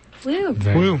prize. Woo.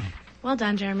 Very- Woo. Well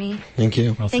done, Jeremy. Thank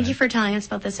you. well Thank said. you for telling us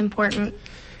about this important.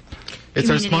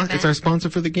 It's our community event. it's our sponsor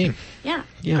for the game. Yeah.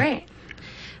 Yeah. Great.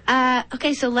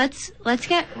 Okay, so let's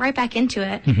get right back into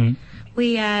it. Mhm.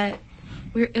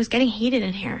 It was getting heated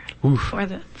in here Oof. for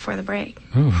the break.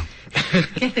 Ooh,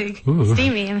 Getting Ooh.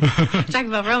 steamy and talk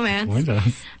about romance. boy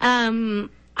does.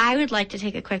 I would like to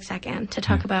take a quick second to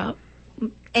talk about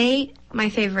my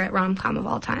favorite rom-com of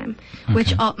all time,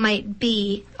 which might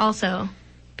also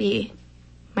be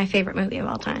my favorite movie of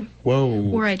all time, Whoa.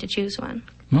 were I to choose one.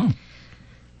 Oh.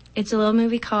 It's a little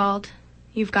movie called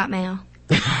You've Got Mail.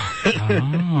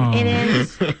 Oh. It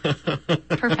is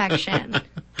perfection.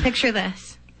 Picture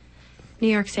this. New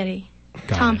York City.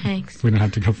 Got Tom it. Hanks. We don't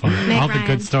have to go far. Meg All the Ryan.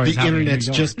 good stories. The happening. internet's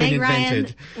Here we go. just been Meg Ryan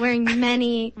invented. wearing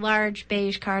many large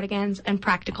beige cardigans and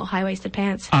practical high-waisted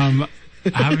pants.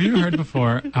 Have you heard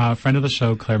before, a friend of the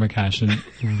show, Claire McCashin,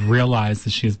 realized that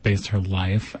she has based her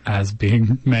life as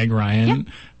being Meg Ryan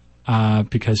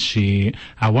because she,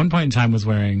 at one point in time, was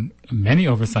wearing many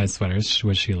oversized sweaters,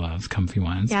 which she loves, comfy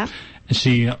ones. Yeah. And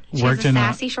she She worked has a in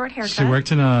sassy short haircut. She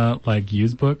worked in a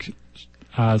used book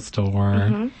store.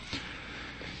 Mm-hmm.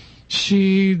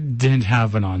 She didn't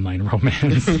have an online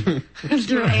romance. through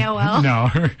AOL. No,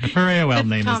 her AOL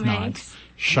name Tom is not Hanks.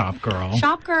 Shop Girl.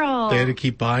 Shop Girl. They had to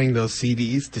keep buying those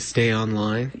CDs to stay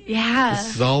online. Yeah.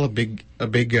 This is all a big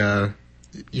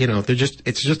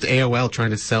it's just AOL trying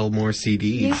to sell more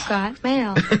CDs. You've got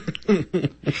mail.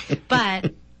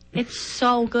 But it's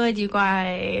so good, you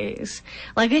guys.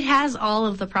 Like, it has all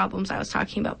of the problems I was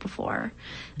talking about before.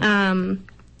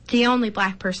 The only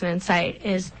black person in sight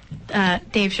is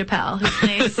Dave Chappelle,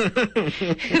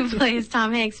 who plays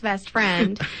Tom Hanks' best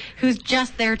friend, who's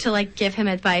just there to, like, give him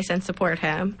advice and support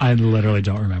him. I literally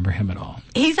don't remember him at all.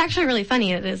 He's actually really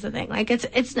funny. It is the thing. Like,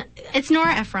 it's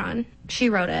Nora Ephron. She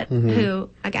wrote it. Who,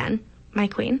 again, my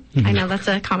queen. I know that's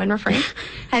a common refrain.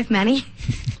 I have many.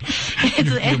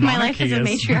 Your My life is a monarchy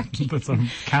matriarchy. It's a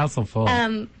castle full.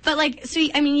 But like, so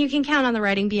you can count on the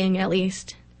writing being at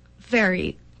least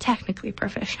very technically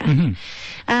proficient.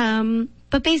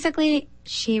 But basically,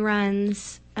 she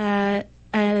runs a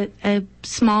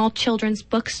small children's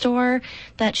bookstore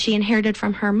that she inherited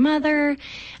from her mother.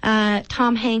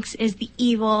 Tom Hanks is the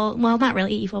evil, well, not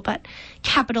really evil, but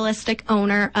capitalistic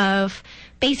owner of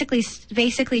basically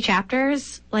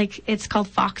Chapters. Like, it's called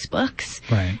Fox Books.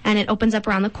 Right. And it opens up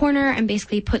around the corner and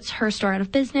basically puts her store out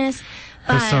of business.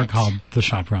 Her store But called The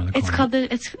Shop Around the Corner. it's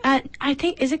called I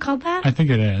think, is it called that? I think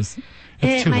it is.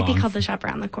 It's It too might long. be called The Shop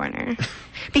Around the Corner.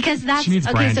 Because that's, She needs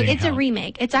okay, so branding it's a help.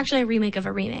 remake. It's actually a remake of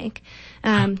a remake.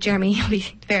 Jeremy, you'll be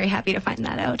very happy to find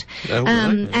that out. Oh,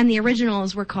 really? And the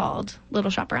originals were called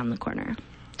Little Shop Around the Corner.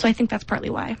 So I think that's partly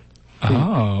why.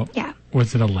 Oh. Yeah.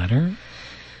 Was it a letter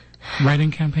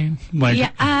writing campaign? Like,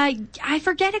 Yeah, I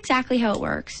forget exactly how it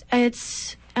works.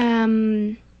 It's,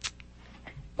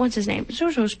 what's his name?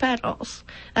 Jojo's Petals.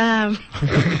 Like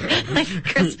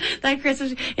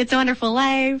Christmas, It's a Wonderful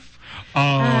Life.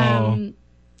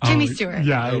 Jimmy Stewart.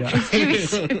 Yeah, yeah. It's Jimmy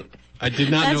Stewart. I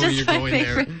did not know where you're going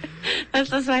favorite. there.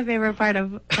 That's my favorite part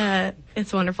of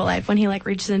It's a Wonderful Life, when he like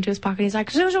reaches into his pocket and he's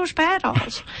like, Jojo's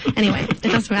Petals. Anyway, it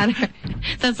doesn't matter.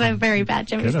 That's a very bad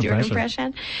Jimmy Good Stewart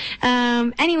impression.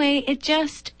 Anyway, it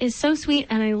just is so sweet,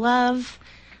 and I love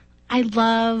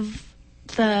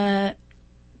the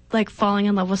like falling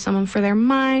in love with someone for their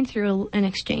mind through an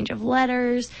exchange of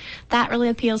letters. That really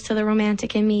appeals to the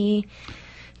romantic in me.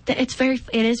 It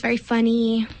is very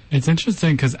funny. It's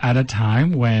interesting because at a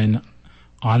time when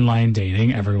online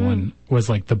dating, everyone was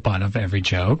like the butt of every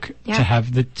joke, Yeah. to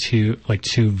have the two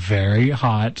very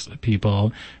hot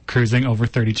people cruising over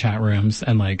 30 chat rooms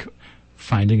and like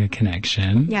finding a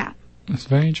connection. Yeah. It's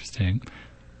very interesting.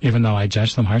 Even though I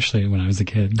judged them harshly when I was a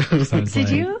kid. So I was Did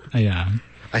like, you? Yeah.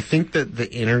 I think that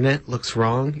the internet looks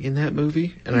wrong in that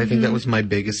movie, and I think that was my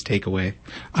biggest takeaway.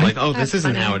 Like, oh, this That's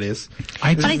isn't funny. how it is. But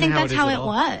I isn't think how that's it is how at it all.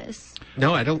 was.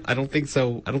 No, I don't think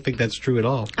so. I don't think that's true at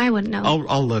all. I wouldn't know.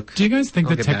 I'll look. Do you guys think I'll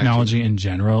that get back to technology in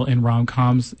general in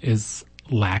rom-coms is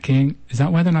lacking? Is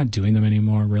that why they're not doing them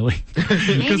anymore, really?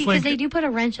 Maybe because like, they do put a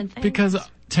wrench in things. because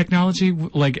technology,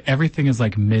 like everything is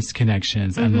like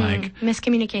misconnections and like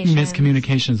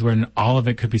miscommunications where all of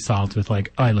it could be solved with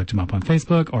like, oh, I looked him up on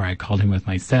Facebook or I called him with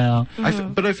my cell.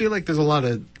 But I feel like there's a lot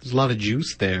of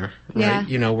juice there, right? Yeah.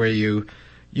 You know, where you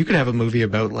could have a movie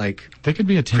about like They could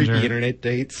be a Tinder, creepy internet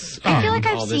dates. I feel like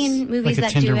all I've this- seen movies like a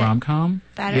that Tinder do it rom-com.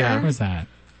 better. Yeah. What is that?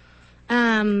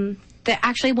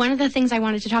 Actually, one of the things I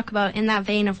wanted to talk about in that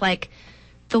vein of like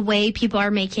the way people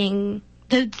are making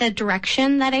the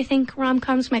direction that I think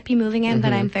rom-coms might be moving in,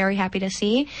 that I'm very happy to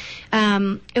see.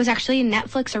 It was actually a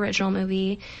Netflix original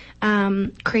movie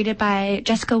created by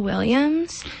Jessica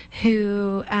Williams,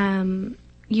 who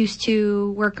used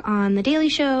to work on The Daily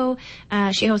Show.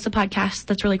 She hosts a podcast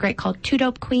that's really great called Two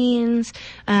Dope Queens.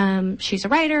 She's a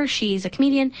writer. She's a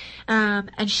comedian.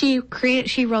 And she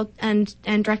wrote and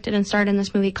directed and starred in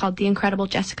this movie called The Incredible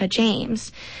Jessica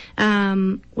James,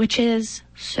 which is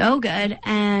so good.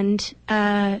 And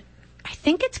I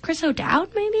think it's Chris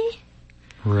O'Dowd, maybe?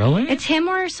 Really? It's him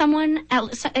or someone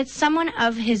else. It's someone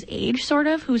of his age, sort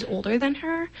of, who's older than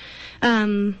her.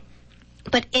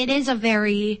 But it is a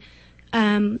very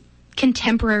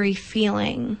contemporary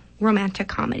feeling romantic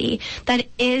comedy that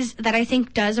I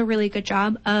think does a really good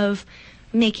job of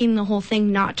making the whole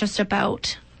thing not just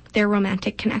about their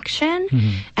romantic connection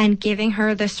and giving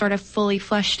her this sort of fully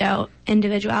fleshed out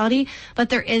individuality, but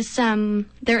there is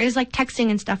like texting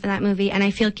and stuff in that movie, and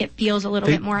I feel like it feels a little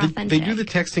bit more authentic. They do the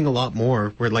texting a lot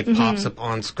more, where it like pops up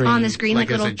on screen. on the screen,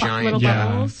 like as little a giant. little Yeah.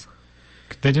 bubbles.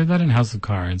 They did that in House of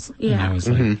Cards. And Yeah. I was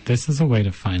like, this is a way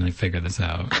to finally figure this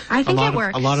out. I think it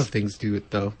works. A lot of things do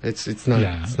it though. It's not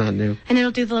Yeah. it's not new. and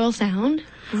it'll do the little sound.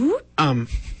 Ooh. I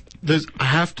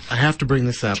have to bring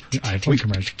this up. iPhone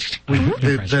commercial.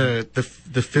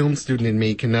 The film student in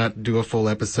me cannot do a full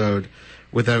episode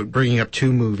without bringing up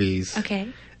two movies. Okay.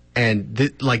 And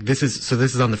this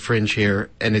is on the fringe here,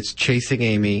 and it's Chasing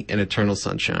Amy and Eternal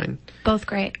Sunshine. Both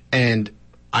great. And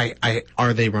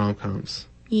are they rom-coms?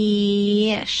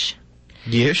 Yesh.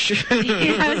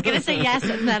 Yish. I was gonna say yes,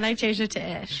 and then I changed it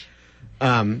to ish.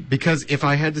 Because if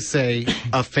I had to say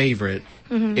a favorite,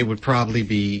 it would probably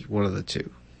be one of the two.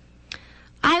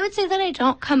 I would say that I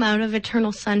don't come out of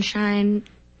Eternal Sunshine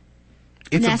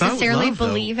It's necessarily about love, though.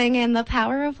 believing in the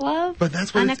power of love. But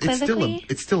that's what unequivocally.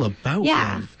 it's still about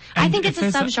Yeah. love. I And think if it's a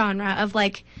there's a- subgenre of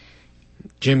like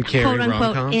Jim Carrey quote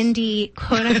unquote rom-coms.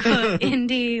 quote unquote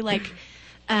indie, like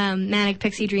manic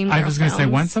pixie dream girl I was going to say,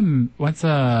 films. once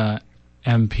a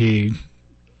MP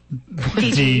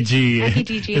DG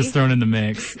MPDG. is thrown in the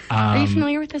mix. Are you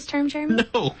familiar with this term, Jeremy?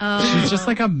 No. She's just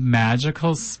like a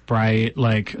magical sprite,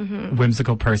 like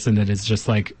whimsical person that is just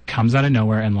like comes out of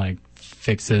nowhere and like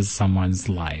fixes someone's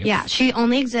life. Yeah, she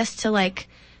only exists to like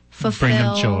fulfill Bring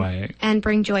them joy. and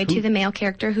bring joy to the male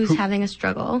character who's having a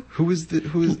struggle. Who is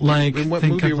Like, in what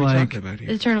think movie of, are we like- talking about here?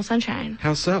 Eternal Sunshine.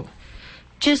 How so?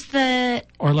 Just the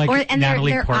Or like and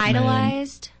Natalie they're Portman.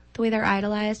 idolized. The way they're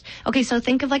idolized. Okay, so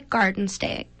think of like Garden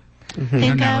State. You know,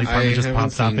 Think Natalie of Portman just haven't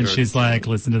pops up seen and Garden she's State. like,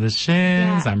 listen to the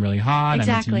shins. Yeah. I'm really hot.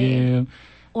 Exactly. I'm into you.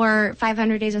 or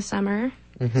 500 Days of Summer.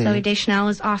 Zoe Deschanel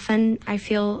is often, I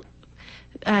feel,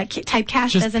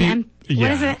 typecast Just as an Yeah.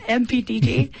 What is it?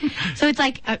 MPTG. So it's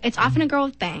like it's often a girl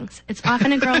with bangs. It's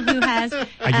often a girl who has A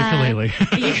ukulele.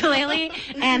 a ukulele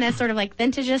and a sort of like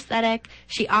vintage aesthetic.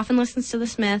 She often listens to the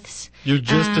Smiths. You're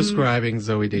just describing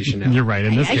Zoe Deschanel. You're right.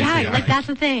 In this case, Yeah, you are. like that's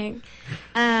the thing.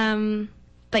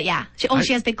 But yeah, she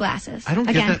has big glasses. I don't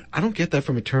Again. get that. I don't get that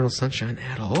from Eternal Sunshine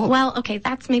at all. Well, okay,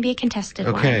 that's maybe a contested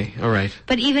one. Okay, all right.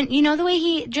 But even the way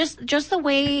he just the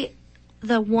way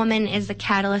the woman is the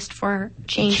catalyst for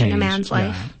change in a man's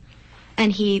life,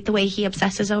 and the way he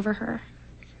obsesses over her.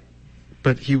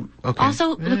 But he okay.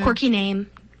 Also, the quirky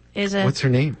name is What's her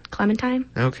name? Clementine.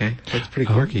 Okay, that's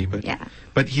pretty quirky, but Yeah.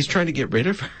 But he's trying to get rid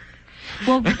of her.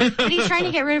 Well, but he's trying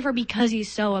to get rid of her because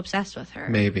he's so obsessed with her.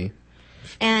 Maybe.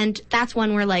 And that's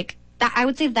one where like that. I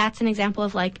would say that's an example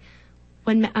of like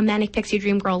when a manic pixie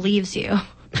dream girl leaves you,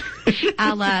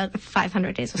 a la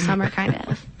 500 Days of Summer, kind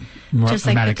of. More just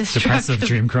like manic, the depressive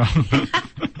dream girl.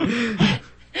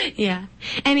 Yeah.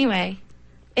 Anyway,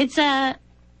 it's a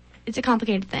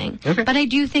complicated thing. Okay. But I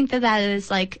do think that is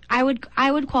like I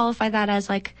would qualify that as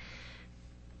like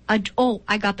I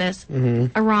got this. Mm-hmm.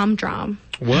 A rom-drom.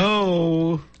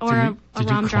 Whoa. Or a Did you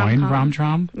rom-drom. coin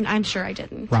rom-drom? I'm sure I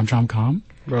didn't. Rom-drom-com?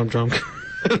 Rom-drom.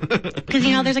 Because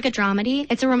there's like a dramedy.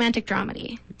 It's a romantic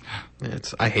dramedy.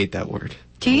 I hate that word.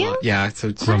 Do you? Yeah, so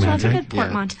it's That's a Romantic? good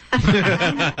portmanteau.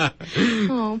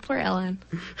 Oh, poor Ellen.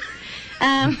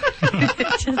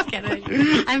 Just kidding.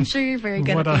 I'm sure you're very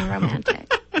good What at a- being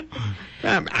romantic.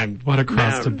 What a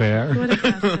cross to bear. What a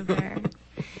cross to bear.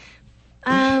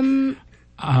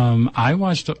 I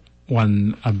watched a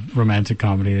romantic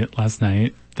comedy last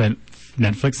night that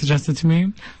Netflix suggested to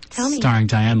me. Tell me. Starring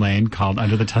Diane Lane, called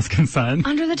Under the Tuscan Sun.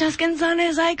 Under the Tuscan Sun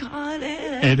is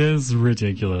iconic. It is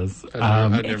ridiculous.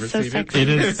 I've never It's so seen sexy. It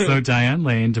is. So Diane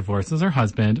Lane divorces her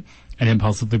husband and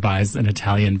impulsively buys an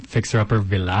Italian fixer-upper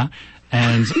villa.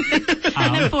 And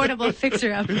An affordable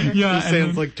fixer-upper. yeah, It and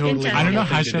sounds like totally. Intense. I don't know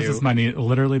normal how thing she to has do. this money.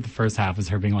 Literally, the first half is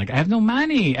her being like, "I have no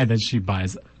money," and then she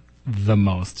buys the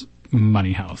most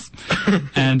money house.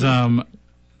 And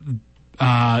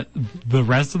the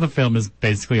rest of the film is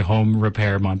basically home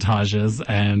repair montages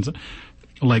and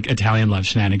like Italian love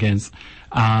shenanigans.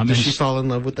 Does And she fall in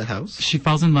love with the house? she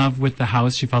falls in love with the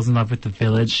house. She falls in love with the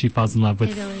village. She falls in love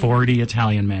with Italy. 40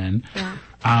 Italian men.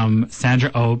 Yeah. Sandra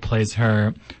Oh plays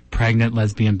her pregnant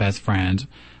lesbian best friend,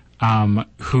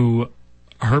 who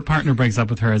her partner breaks up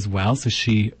with her as well. So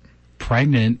she,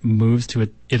 pregnant, moves to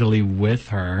Italy with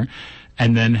her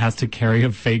and then has to carry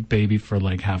a fake baby for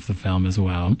like half the film as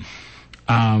well.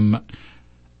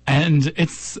 And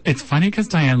it's funny because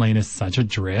Diane Lane is such a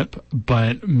drip,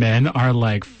 but men are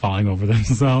like falling over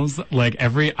themselves. Like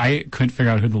I couldn't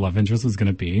figure out who the love interest was going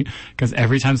to be because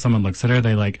every time someone looks at her,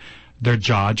 they like their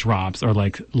jaw drops or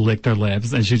like lick their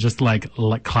lips, and she just like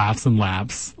claps and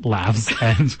laughs,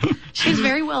 and She's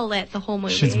very well lit the whole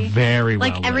movie. she's very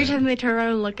well like every lit. time they turn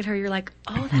around and look at her, you're like,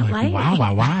 oh, that Like, light.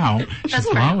 wow, she's That's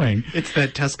right. glowing. It's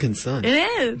that Tuscan sun. It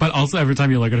is. But also every time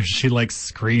you look at her, she like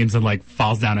screams and like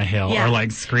falls down a hill Yeah. or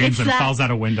like screams It's and that- falls out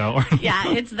a window. Or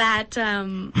Yeah, it's that.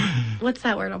 What's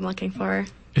that word I'm looking for?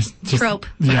 it's just, Trope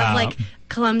yeah, of like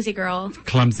clumsy girl.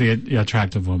 clumsy,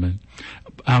 attractive woman.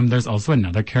 There's also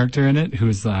another character in it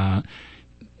who's her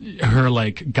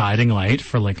like guiding light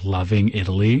for like loving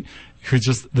Italy, who's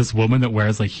just this woman that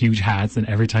wears like huge hats, and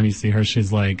every time you see her,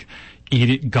 she's like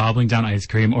gobbling down ice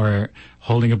cream or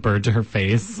holding a bird to her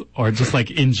face or just like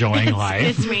enjoying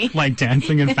life. it's me. Like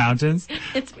dancing in fountains.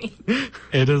 It's me.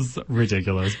 It is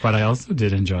ridiculous, but I also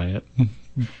did enjoy it.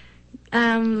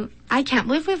 I can't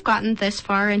believe we've gotten this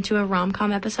far into a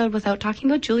rom-com episode without talking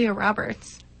about Julia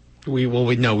Roberts. We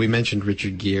mentioned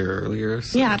Richard Gere earlier.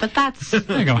 So. Yeah, but that's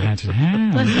They go hand in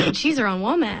hand. listen. She's her own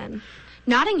woman.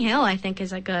 Notting Hill, I think,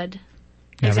 is a good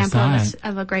Never example saw of it.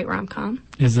 of a great rom-com.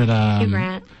 Is it Hugh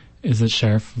Grant. Is it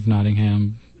Sheriff of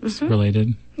Nottingham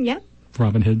related? Yep.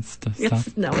 Robin Hood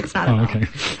stuff? No, it's not. Oh, at all. okay.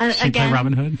 She again, play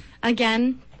Robin Hood?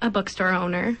 Again, a bookstore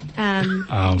owner.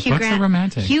 Books are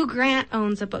romantic. Hugh Grant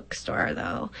owns a bookstore,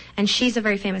 though, and she's a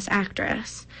very famous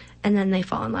actress. And then they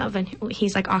fall in love, and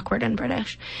he's like awkward and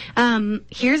British.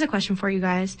 Here's a question for you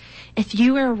guys: if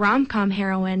you were a rom-com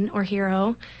heroine or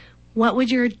hero, what would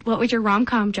your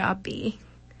rom-com job be?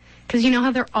 Because you know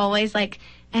how they're always like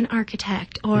an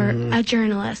architect or a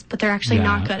journalist, but they're actually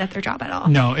not good at their job at all.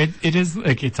 No, it is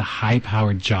like it's a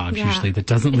high-powered job Yeah. usually that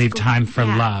doesn't leave time for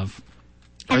yeah. love.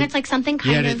 And it's like something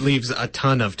kind Yet of. it leaves a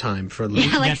ton of time for love.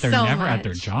 Yeah, like Yet they're so never at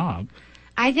their much. job.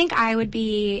 I think I would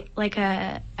be like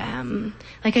a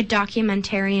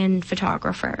documentarian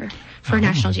photographer for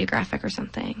National Geographic or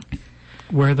something.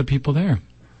 Where are the people there?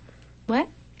 What?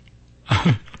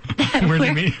 Where do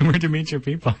you meet your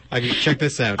people? Check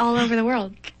this out. All over the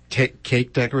world.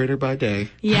 Cake decorator by day,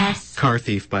 Yes. car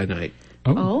thief by night.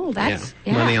 Oh, that's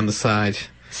Money on the side.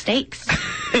 Steaks.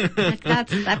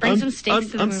 that brings some steaks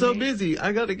to the I'm movie. so busy.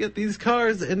 I got to get these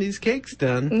cars and these cakes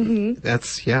done. Mm-hmm.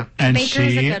 That's And Baker's a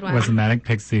she good one. was a manic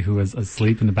pixie who was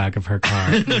asleep in the back of her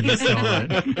car when you stole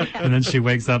it. And then she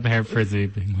wakes up hair frizzy,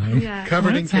 being like, Yeah.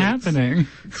 covered in "What's cakes. happening?"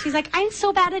 She's like, I'm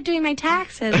so bad at doing my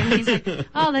taxes. And he's like,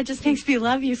 oh, that just makes me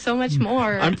love you so much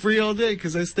more. I'm free all day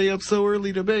because I stay up so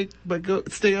early to bake, but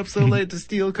stay up so late to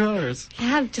steal cars.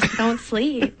 Yeah, just don't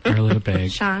sleep. Early to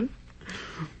bake. Sean?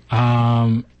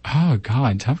 Oh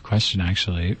God, tough question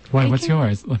actually. What's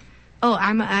yours?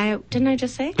 Oh, didn't I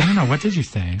just say? I don't know. What did you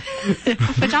say?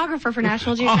 Photographer for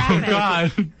National Oh Geographic.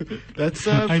 God. That's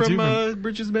I do from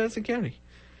Bridges, Madison County.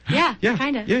 Yeah, Yeah,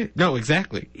 kind of. Yeah, no,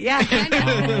 exactly. Yeah, kind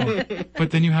of. Oh,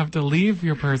 but then you have to leave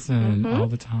your person all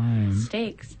the time.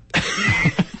 Steaks.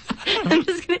 I'm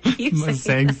just going to keep saying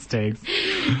Saying that. steaks.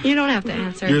 You don't have to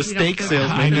answer. You're a if you don't steak feel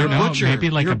salesman. I You're don't a know. butcher. Maybe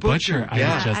like You're a butcher. I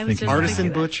Yeah. was just I was thinking just that. Artisan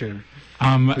thinking that. butcher.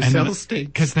 And sells steaks.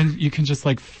 Because then you can just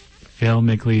like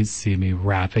filmically see me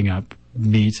wrapping up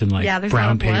meat in like Yeah, there's a lot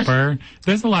brown of blood. paper.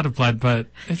 There's a lot of blood, but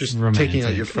it's Just romantic. taking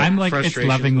out your I'm like it's frustrations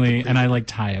lovingly, with the and I like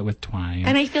tie it with twine.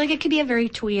 And I feel like it could be a very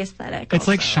twee aesthetic. it's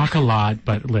like also. chocolat,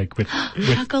 but like with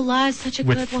Chocolat is such a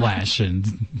with good flesh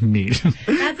and meat. one.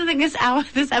 That's the thing. This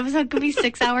episode could be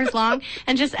 6 hours long,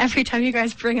 and just every time you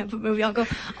guys bring up a movie, I'll go,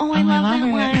 "Oh, I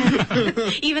love that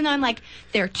one." Even though I'm like,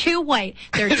 they're too white,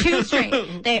 they're too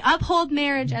straight, they uphold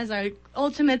marriage as our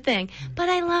ultimate thing. But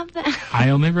I love that.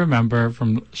 I only remember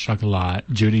from Chocolat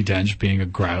Judi Dench being a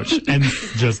grouch and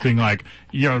just being like,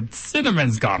 "Your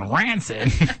cinnamon's gone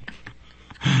rancid."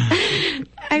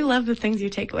 I love the things you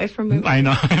take away from movies. I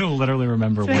know. I literally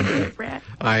remember It's my one thing. favorite.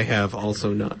 I have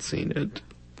also not seen it.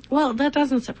 Well, that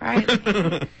doesn't surprise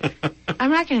me.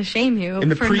 I'm not going to shame you In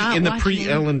the for not watching.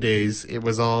 pre-Ellen days, it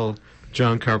was all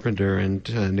John Carpenter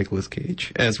and Nicolas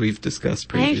Cage, as we've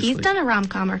discussed Hey, previously. he's done a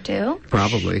rom-com or two.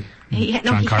 Probably.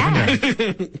 John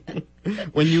Carpenter.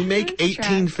 When you make That's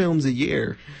 18 right. films a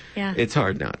year, Yeah, it's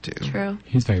hard not to. true.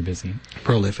 He's very busy.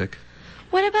 Prolific.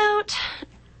 What about?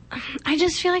 I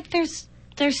just feel like there's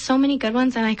so many good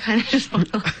ones, and I kind of just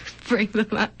want to bring them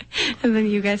up, and then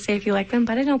you guys say if you like them.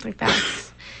 But I don't think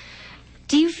that's.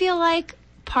 Do you feel like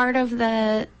part of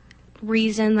the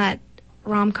reason that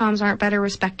rom-coms aren't better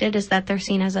respected is that they're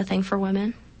seen as a thing for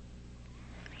women?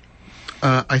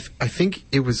 I think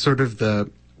it was sort of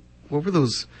what were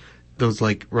those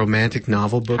like romantic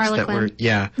novel books that were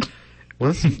Harlequin.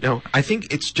 Well, no, I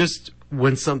think it's just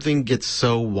when something gets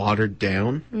so watered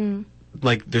down,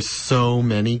 like there's so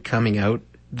many coming out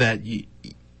that you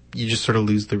just sort of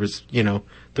lose the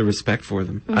respect for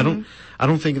them. I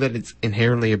don't think that it's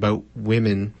inherently about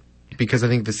women, because I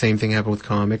think the same thing happened with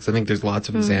comics. I think there's lots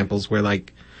of examples where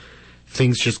like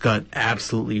things just got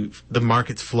the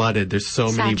market's flooded. There's so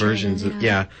many Saturated, versions of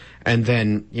yeah. and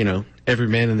then every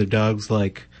man and their dog's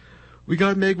like, we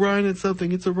got Meg Ryan in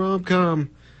something. It's a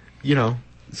rom-com.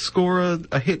 Score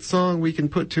a hit song we can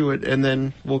put to it, and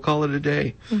then we'll call it a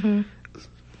day. In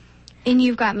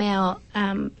You've Got Mail,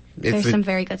 there's a- some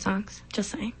very good songs.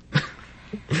 Just saying.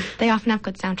 They often have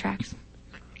good soundtracks.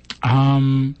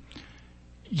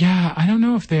 Yeah, I don't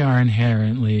know if they are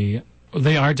inherently.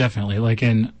 They are definitely like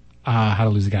in How to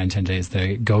Lose a Guy in 10 Days.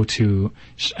 They go to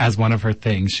as one of her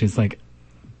things. She's like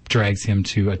drags him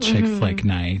to a chick flick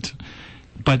night.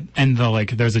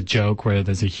 There's a joke where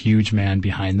there's a huge man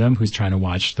behind them who's trying to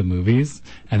watch the movies,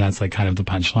 and that's like kind of the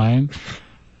punchline.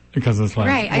 Because it's like,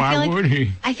 Right. why would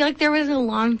he? I feel like there was a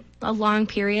long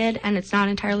period, and it's not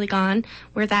entirely gone,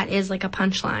 where that is like a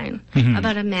punchline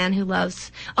about a man who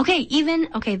loves.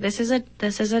 This is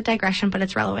a digression, but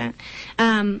it's relevant.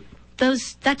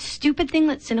 That stupid thing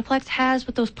that Cineplex has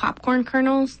with those popcorn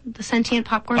kernels, the sentient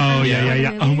popcorn. Oh kernels yeah.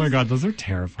 in the Oh my movies. God, those are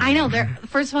terrifying. I know.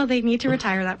 First of all, they need to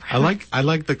retire that. I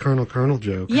like the Colonel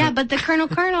joke. Yeah, but the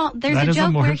Colonel, there's That a is joke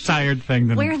a more where tired thing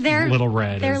than where they're Little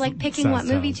Red. They're is like picking what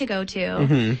obsessed movie of. to go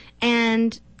to,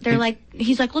 and they're like,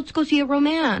 he's like, let's go see a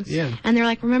romance. Yeah. And they're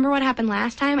like, remember what happened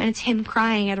last time? And it's him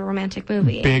crying at a romantic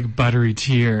movie. Big buttery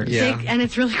tears. Yeah. And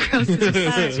it's really gross. It's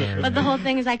pathetic. Sorry. But the whole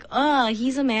thing is like, oh,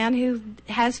 he's a man who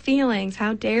has feelings.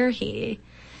 How dare he?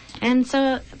 And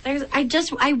so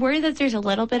I worry that there's a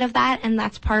little bit of that, and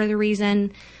that's part of the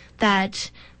reason that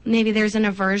maybe there's an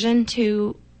aversion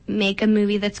to make a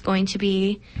movie that's going to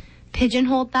be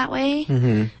pigeonholed that way.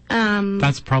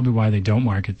 That's probably why they don't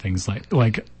market things like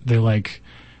they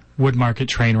would market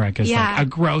Trainwreck as Yeah. like a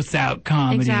gross out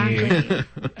comedy. Exactly.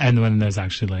 And when there's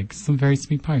actually like some very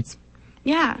sweet parts.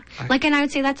 Yeah. And I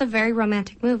would say that's a very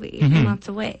romantic movie in lots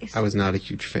of ways. I was not a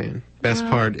huge fan. Best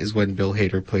part is when Bill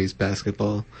Hader plays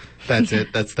basketball. That's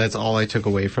it. That's all I took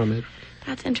away from it.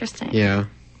 That's interesting. Yeah.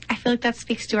 I feel like that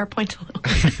speaks to our point a little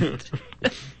bit.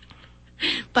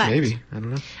 But Maybe. I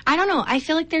don't know. I don't know. I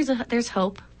feel like there's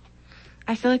hope.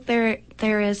 I feel like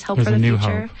there is hope There's for the a new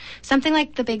future. hope. Something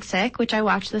like The Big Sick, which I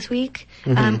watched this week,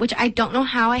 which I don't know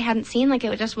how I hadn't seen. Like,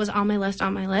 it just was on my list.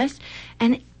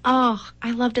 And,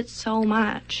 I loved it so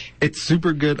much. It's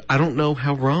super good. I don't know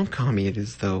how rom-com-y it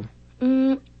is, though.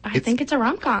 I think it's a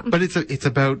rom-com. But it's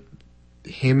about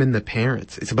him and the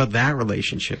parents. It's about that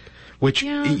relationship, which,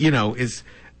 is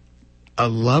a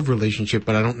love relationship,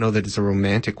 but I don't know that it's a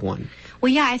romantic one.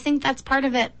 Well, yeah, I think that's part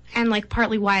of it, and,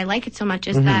 partly why I like it so much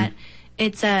is that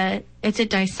it's a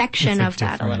dissection of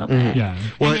that a little bit. Yeah.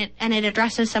 Well, and it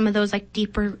addresses some of those,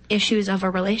 deeper issues of a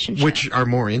relationship. which are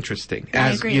more interesting, I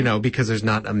agree. because there's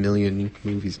not a million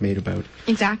movies made about.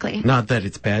 Exactly. Not that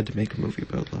it's bad to make a movie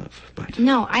about love, but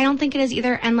No, I don't think it is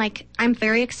either. And I'm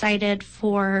very excited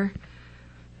for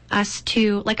us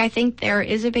to, I think there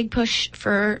is a big push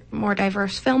for more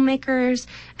diverse filmmakers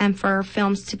and for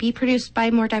films to be produced by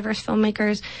more diverse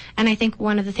filmmakers. And I think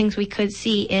one of the things we could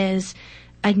see is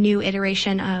a new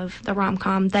iteration of the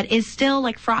rom-com that is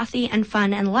still frothy and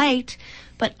fun and light,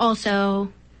 but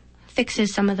also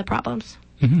fixes some of the problems.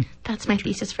 That's my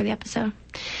thesis for the episode.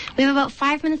 We have about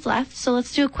 5 minutes left, so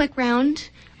let's do a quick round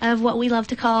of what we love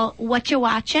to call What You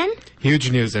Watchin'. huge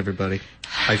news, everybody!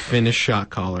 I finished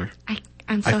Shot Caller.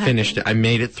 I'm so I finished it. I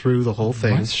made it through the whole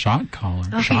thing. What's shot caller?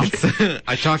 Okay. Shots?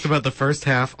 I talked about the first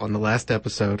half on the last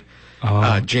episode.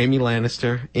 Oh. Jamie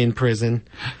Lannister in prison.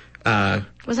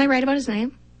 Was I right about his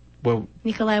name? Well,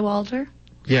 Nikolai Walder?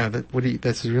 yeah,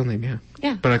 that's his real name, yeah.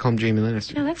 Yeah. But I call him Jamie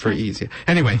Lannister Yeah, that's for fine. ease. Yeah.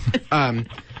 Anyway,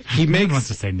 he No one wants makes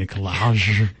to say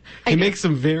Nicolaj. he makes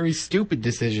some very stupid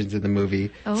decisions in the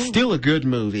movie. Oh. Still a good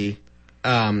movie.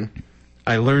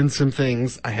 I learned some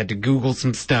things. I had to Google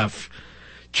some stuff.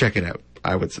 Check it out.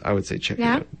 I would say check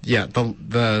Yeah? it out. Yeah,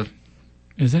 the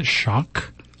Is it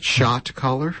shock? Shot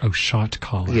Caller. Oh, shot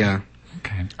caller. Yeah.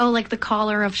 Okay. Oh, the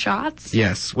caller of shots?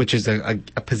 Yes, which is a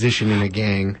position in a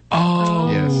gang.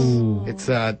 Oh. Yes.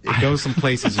 It goes some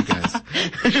places, you guys.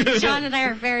 Sean and I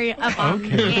are very up on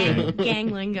gang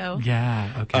lingo.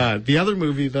 Yeah. Okay. The other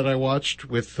movie that I watched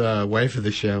with wife of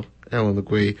the show, Ellen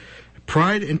LeGuy,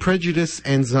 Pride and Prejudice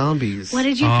and Zombies. What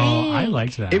did you Oh, think? I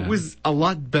liked that. It was a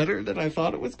lot better than I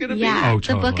thought it was going to be. Yeah, Oh,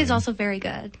 the book totally. is also very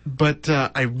good. But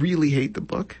I really hate the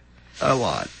book a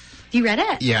lot. You read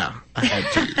it? Yeah, I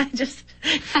had to.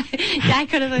 I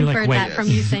could have You're like, inferred wait. that from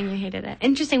you saying you hated it.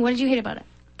 Interesting. What did you hate about it?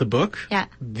 The book? Yeah.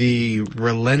 The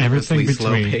relentlessly Everything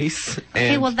slow between. pace.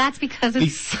 Okay, And well, that's because the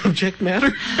it's... subject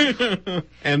matter.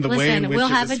 And the way in Listen, which we'll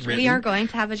it have was written. we are going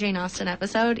to have a Jane Austen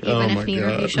episode, even Oh if my neither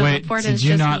of you God. show Wait, up for it. did It's you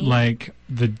just not me. like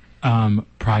the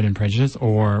Pride and Prejudice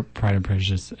or Pride and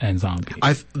Prejudice and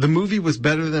Zombies? The movie was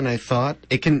better than I thought.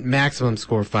 It can maximum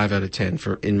score 5 out of 10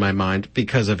 in my mind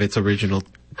because of its original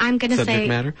I'm gonna subject say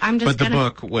matter. I'm just but the gonna,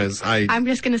 book was I'm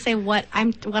just gonna say what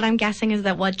I'm guessing is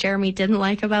that what Jeremy didn't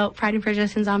like about Pride and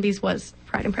Prejudice and Zombies was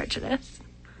Pride and Prejudice.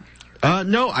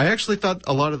 No, I actually thought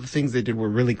a lot of the things they did were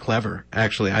really clever.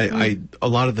 Actually, I a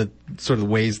lot of the sort of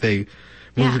ways they moved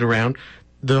Yeah. it around.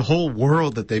 The whole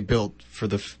world that they built for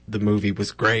the movie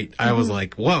was great. I was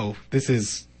like, whoa, this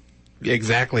is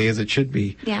exactly as it should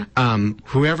be. Yeah.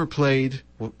 Whoever played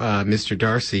Mr.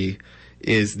 Darcy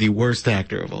is the worst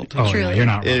actor of all time. oh, yeah, Truly. you're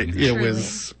not wrong. It Truly.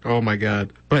 was, oh my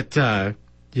God. But,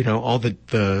 all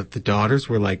the daughters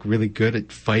were like really good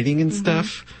at fighting and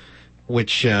stuff,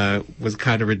 which was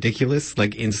kind of ridiculous,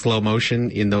 like in slow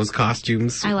motion in those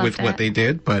costumes I loved with what it. they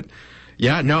did. But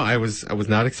yeah, no, I was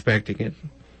not expecting it.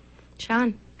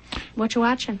 Sean, what you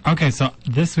watching? Okay, so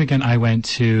this weekend I went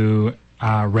to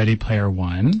Ready Player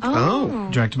One, Oh.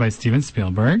 directed by Steven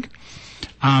Spielberg.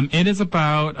 It is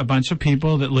about a bunch of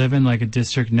people that live in like a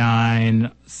District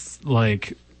 9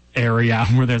 area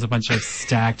where there's a bunch of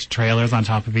stacked trailers on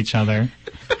top of each other.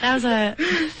 That was a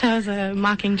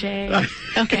Mockingjay.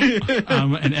 Okay.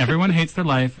 And everyone hates their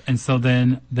life, and so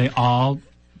then they all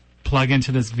plug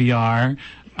into this VR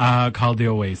called the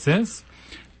Oasis.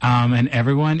 And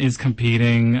everyone is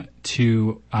competing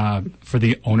for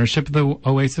the ownership of the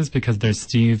Oasis because there's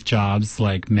Steve Jobs'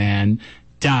 man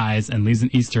dies and leaves an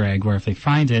Easter egg where if they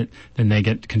find it, then they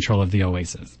get control of the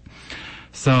Oasis.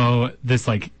 So this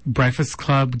Breakfast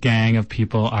Club gang of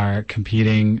people are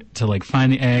competing to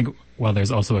find the egg, while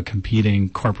there's also a competing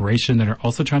corporation that are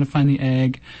also trying to find the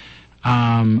egg.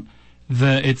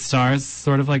 It stars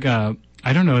sort of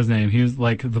I don't know his name. He was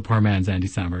the poor man's Andy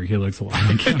Samberg. He looks a lot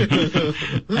like him.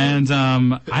 And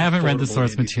I haven't read the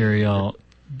source material,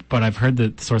 but I've heard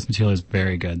that the source material is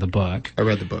very good, the book. I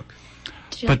read the book.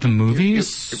 But the movie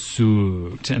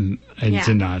sucked, and I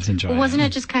did not enjoy it. Wasn't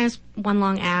it just kind of one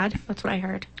long ad? That's what I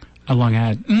heard. A long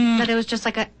ad. That it was just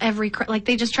like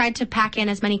they just tried to pack in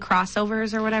as many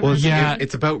crossovers or whatever. Well, Yeah.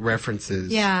 it's about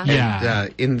references. Yeah. Yeah.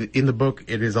 And, in the book,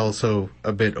 it is also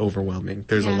a bit overwhelming.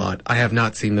 There's a Yeah. lot. I have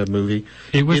not seen the movie.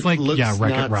 It was looks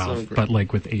Wreck-It not Ralph, so great. but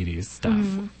like with 80s stuff.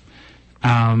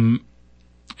 Mm-hmm.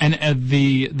 And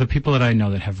the people that I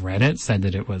know that have read it said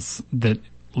that it was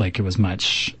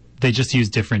much. They just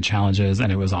used different challenges,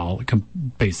 and it was all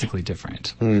basically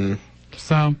different.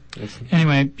 So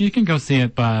anyway, you can go see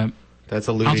it, but That's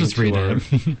alluding I'll just read to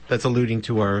it. That's alluding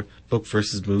to our book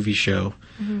versus movie show,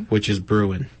 which is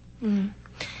brewing.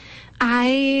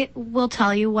 I will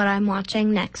tell you what I'm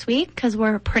watching next week because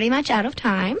we're pretty much out of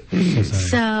time. sorry.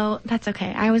 So that's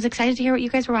okay. I was excited to hear what you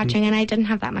guys were watching, and I didn't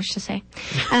have that much to say.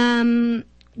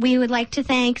 We would like to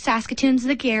thank Saskatoon's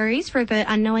The Garys for the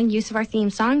unknowing use of our theme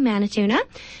song, Manitouna.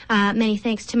 Many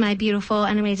thanks to my beautiful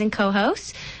and amazing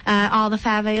co-hosts, all the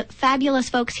fabulous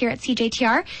folks here at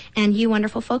CJTR, and you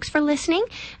wonderful folks for listening.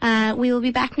 We will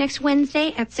be back next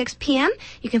Wednesday at 6 p.m.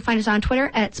 You can find us on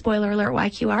Twitter at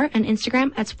SpoilerAlertYQR and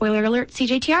Instagram at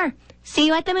SpoilerAlertCJTR. See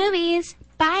you at the movies.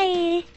 Bye.